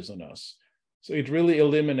 All that is on us. So it really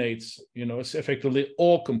eliminates, it's effectively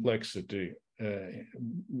all complexity.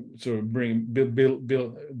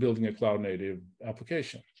 Building a cloud native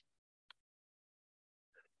application.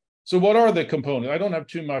 So what are the components? I don't have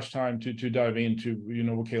too much time to dive into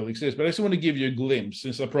what Calyx is, but I just want to give you a glimpse,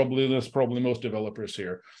 since there's probably most developers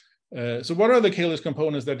here. So what are the Calyx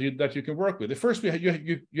components that you can work with? First, we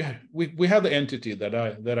have the entity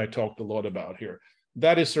that I talked a lot about here.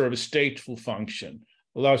 That is sort of a stateful function,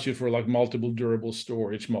 allows you for like multiple durable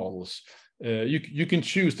storage models. You can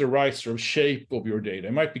choose the right sort of shape of your data.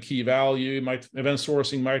 It might be key value, event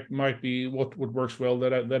sourcing might be what works well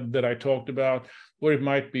that I talked about, or it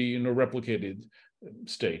might be replicated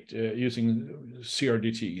state using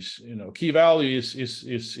CRDTs. Key value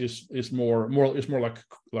is more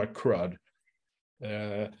like CRUD.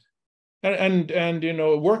 And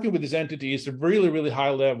working with this entity is a really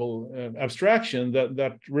high level abstraction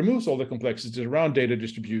that removes all the complexities around data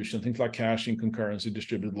distribution, things like caching, concurrency,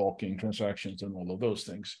 distributed locking, transactions, and all of those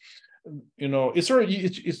things.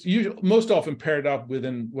 It's usually most often paired up with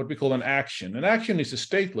what we call an action. An action is a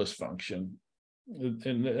stateless function,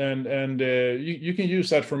 and you can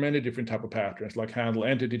use that for many different type of patterns, like handle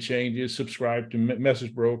entity changes, subscribe to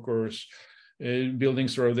message brokers, building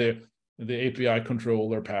sort of the API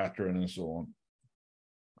controller pattern, and so on.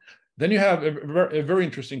 Then you have a very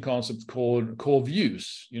interesting concept called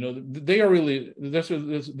views. They're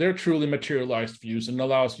truly materialized views, and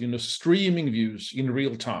allows streaming views in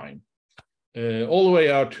real time, all the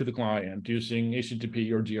way out to the client using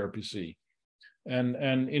HTTP or gRPC,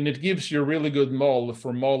 and it gives you a really good model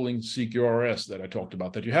for modeling CQRS that I talked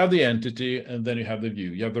about. That you have the entity, and then you have the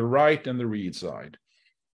view. You have the write and the read side.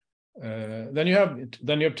 Then you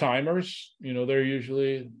have timers. They're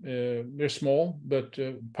usually they're small but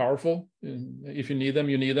powerful. If you need them,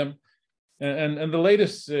 you need them. And the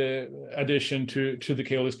latest addition to the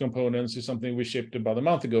Calyx components is something we shipped about a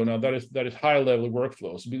month ago now. That is high level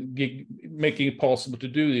workflows, making it possible to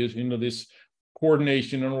do this. This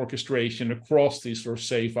coordination and orchestration across these sort of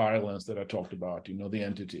safe islands that I talked about. The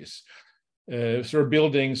entities. Sort of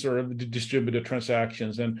building sort of distributed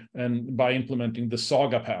transactions and by implementing the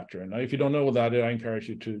Saga pattern. Now, if you don't know that, I encourage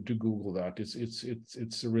you to Google that.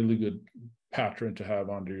 It's a really good pattern to have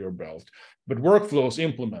under your belt. But workflows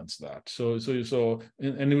implements that. So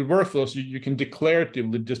in workflows you can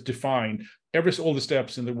declaratively just define all the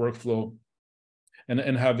steps in the workflow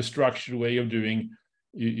and have a structured way of doing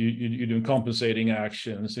you're doing compensating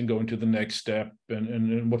actions and going to the next step,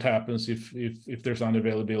 and what happens if there's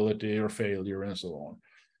unavailability or failure and so on.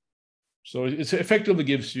 So it effectively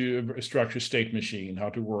gives you a structured state machine, how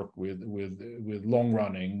to work with long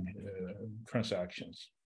running transactions.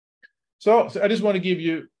 So I just want to give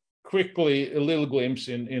you quickly a little glimpse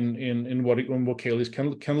in what Calyx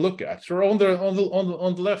can look at. So on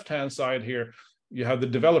the left hand side here, you have the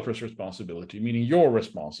developer's responsibility, meaning your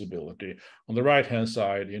responsibility. On the right hand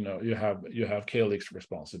side, you have Calyx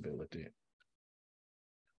responsibility.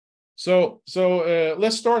 So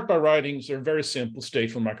let's start by writing a very simple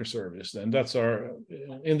stateful microservice. Then that's our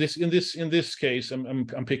in this case, I'm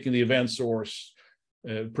picking the event source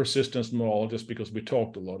persistence model just because we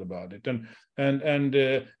talked a lot about it. And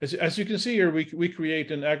as you can see here, we create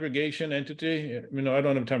an aggregation entity. I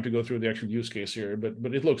don't have time to go through the actual use case here,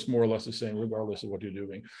 but it looks more or less the same regardless of what you're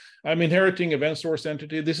doing. I'm inheriting event source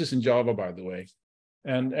entity. This is in Java, by the way,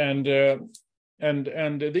 and the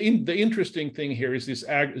interesting thing here is this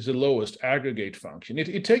is the lowest aggregate function.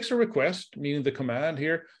 It takes a request, meaning the command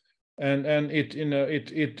here, and it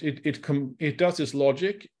does this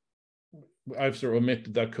logic. I've sort of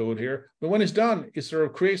omitted that code here, but when it's done, it sort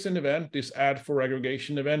of creates an event, this add for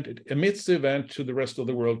aggregation event. It emits the event to the rest of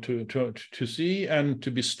the world to see and to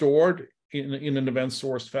be stored in an event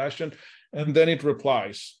source fashion, and then it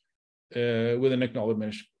replies with an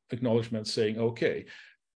acknowledgement saying, okay.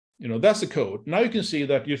 That's the code. Now you can see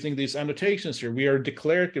that using these annotations here, we are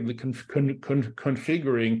declaratively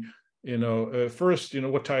configuring, first,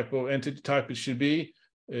 what type of entity type it should be,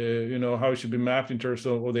 how it should be mapped in terms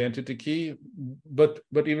of the entity key. But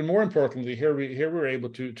even more importantly, here we're able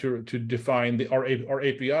to define our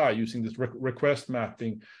API using this request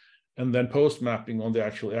mapping and then post mapping on the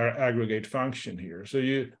actual aggregate function here. So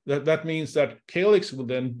that means that Calyx will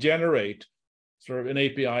then generate sort of an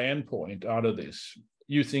API endpoint out of this,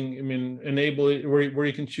 using, enable it where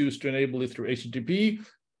you can choose to enable it through HTTP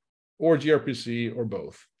or gRPC or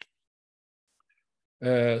both.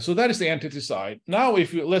 So that is the entity side. Now,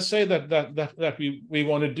 let's say that we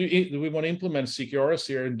want to implement CQRS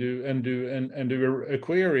here and do a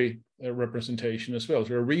query representation as well,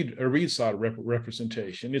 so a read side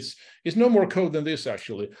representation. It's no more code than this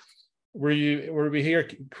actually. Where we here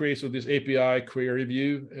create this API query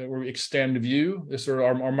view, where we extend view, this is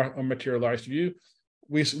our materialized view.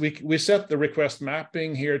 We set the request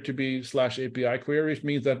mapping here to be /API query, which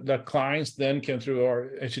means that clients then can, through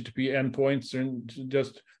our HTTP endpoints, and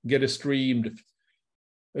just get a streamed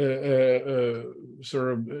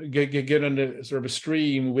sort of get on a sort of a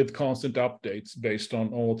stream with constant updates based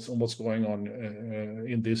on what's going on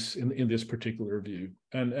in this particular view.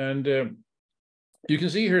 And you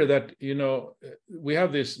can see here that we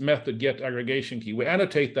have this method get aggregation key. We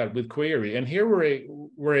annotate that with query, and here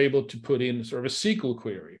we're able to put in sort of a SQL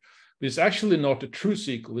query. It's actually not a true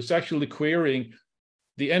SQL. It's actually querying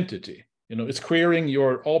the entity. It's querying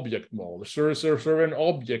your object model. So there's sort of an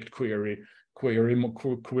object query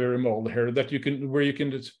model here that you can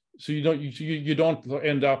so you don't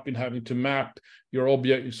end up in having to map your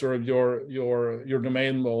object, sort of your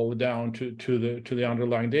domain model down to the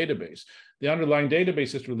underlying database. The underlying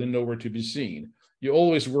database is really nowhere to be seen. You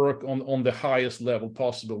always work on the highest level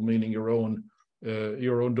possible, meaning your own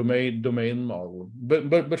domain model.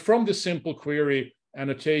 But from this simple query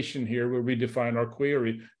annotation here, where we define our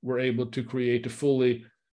query, we're able to create a fully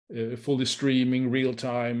streaming,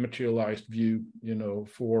 real-time, materialized view,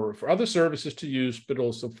 for other services to use, but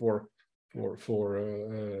also for your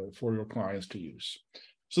clients to use.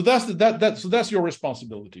 So that's your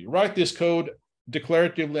responsibility. Write this code,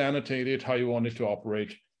 declaratively annotate it how you want it to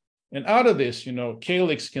operate, and out of this,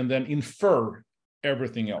 Calyx can then infer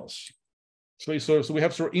everything else. So we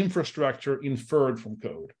have sort of infrastructure inferred from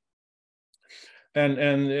code,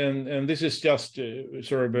 and this is just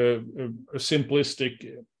sort of a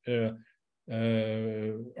simplistic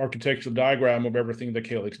architectural diagram of everything that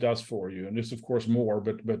Calyx does for you. And there's of course more,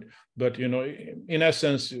 but in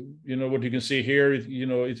essence, what you can see here,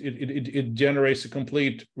 it generates a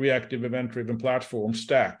complete reactive event-driven platform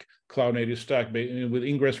stack, cloud-native stack with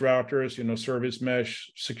ingress routers, service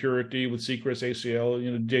mesh, security with secrets, ACL,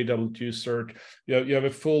 JW2 cert. You have a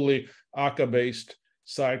fully Akka-based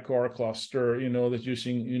sidecar cluster, that's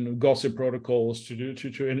using gossip protocols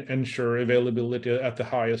to ensure availability at the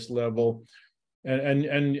highest level, and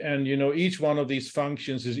each one of these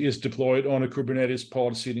functions is deployed on a Kubernetes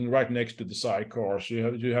pod sitting right next to the sidecar. So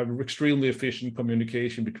you have extremely efficient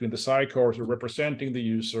communication between the sidecars representing the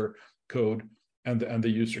user code and the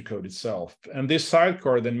user code itself. And this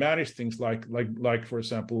sidecar then manages things like for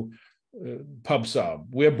example, pub sub.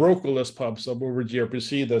 We have brokerless pub sub over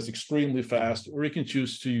gRPC that's extremely fast, or you can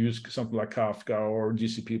choose to use something like Kafka or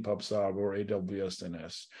GCP pub sub or AWS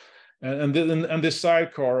NS. And this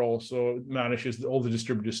sidecar also manages all the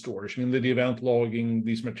distributed storage, I mean the event logging,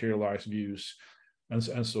 these materialized views,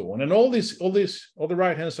 and so on. And all the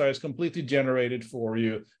right-hand side is completely generated for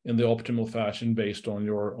you in the optimal fashion based on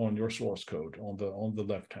your source code on the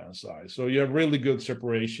left-hand side. So you have really good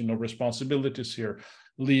separation of responsibilities here,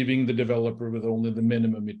 leaving the developer with only the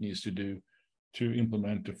minimum it needs to do to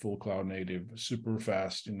implement a full cloud native, super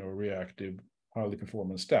fast, reactive, highly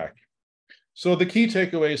performant stack. So the key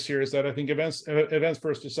takeaways here is that I think events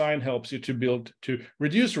first design helps you to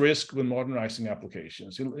reduce risk when modernizing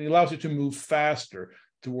applications. It allows you to move faster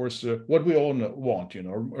towards what we all want, a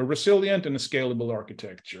resilient and a scalable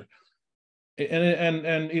architecture.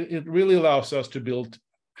 And it really allows us to build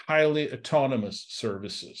highly autonomous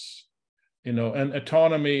services. And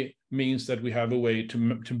autonomy means that we have a way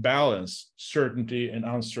to balance certainty and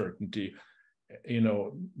uncertainty,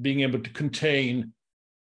 being able to contain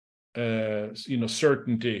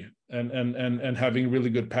certainty and having really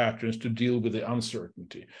good patterns to deal with the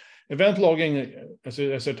uncertainty. Event logging, as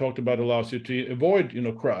I talked about, allows you to avoid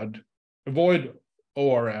CRUD, avoid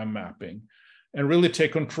ORM mapping, and really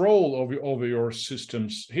take control over your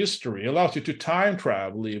system's history. It allows you to time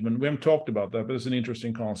travel even. We haven't talked about that, but it's an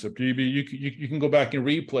interesting concept. You can go back and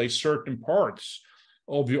replay certain parts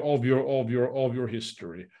of your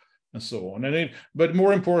history, and so on. But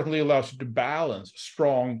more importantly, it allows you to balance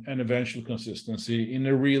strong and eventual consistency in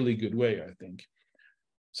a really good way, I think.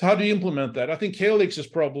 So how do you implement that? I think Calyx is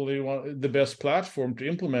probably the best platform to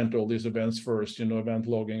implement all these events first, event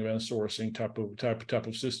logging, event sourcing type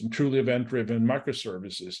of system, truly event-driven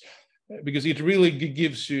microservices, because it really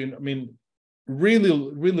gives you,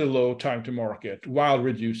 really, really low time to market while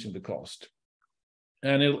reducing the cost.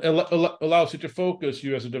 And it allows you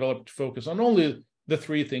as a developer to focus on only the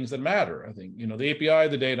three things that matter, I think, the API,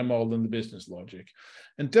 the data model, and the business logic,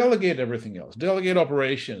 and delegate everything else. Delegate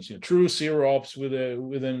operations, true zero ops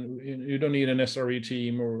within. You don't need an SRE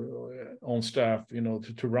team or on staff,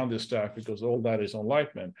 to run this stack, because all that is on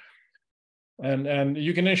Lightman. And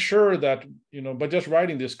you can ensure that, by just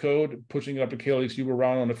writing this code, pushing it up to Calyx, you will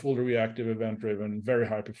run on a fully reactive, event-driven, very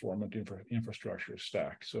high-performant infrastructure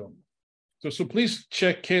stack. So please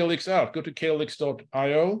check Calyx out. Go to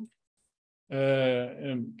calyx.io.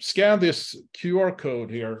 Scan this QR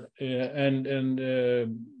code here, and it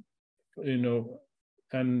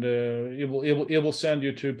will send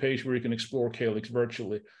you to a page where you can explore Calyx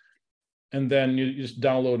virtually, and then you just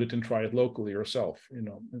download it and try it locally yourself.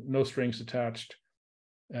 No strings attached.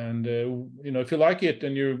 And if you like it,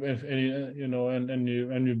 and you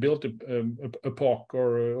built a POC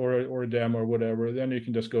or a demo or whatever, then you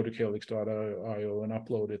can just go to calyx.io and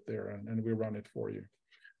upload it there, and we run it for you.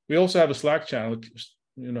 We also have a Slack channel,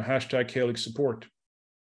 hashtag Calyx support.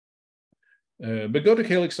 But go to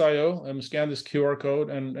calyx.io and scan this QR code,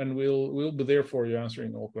 and we'll be there for you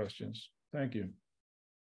answering all questions. Thank you.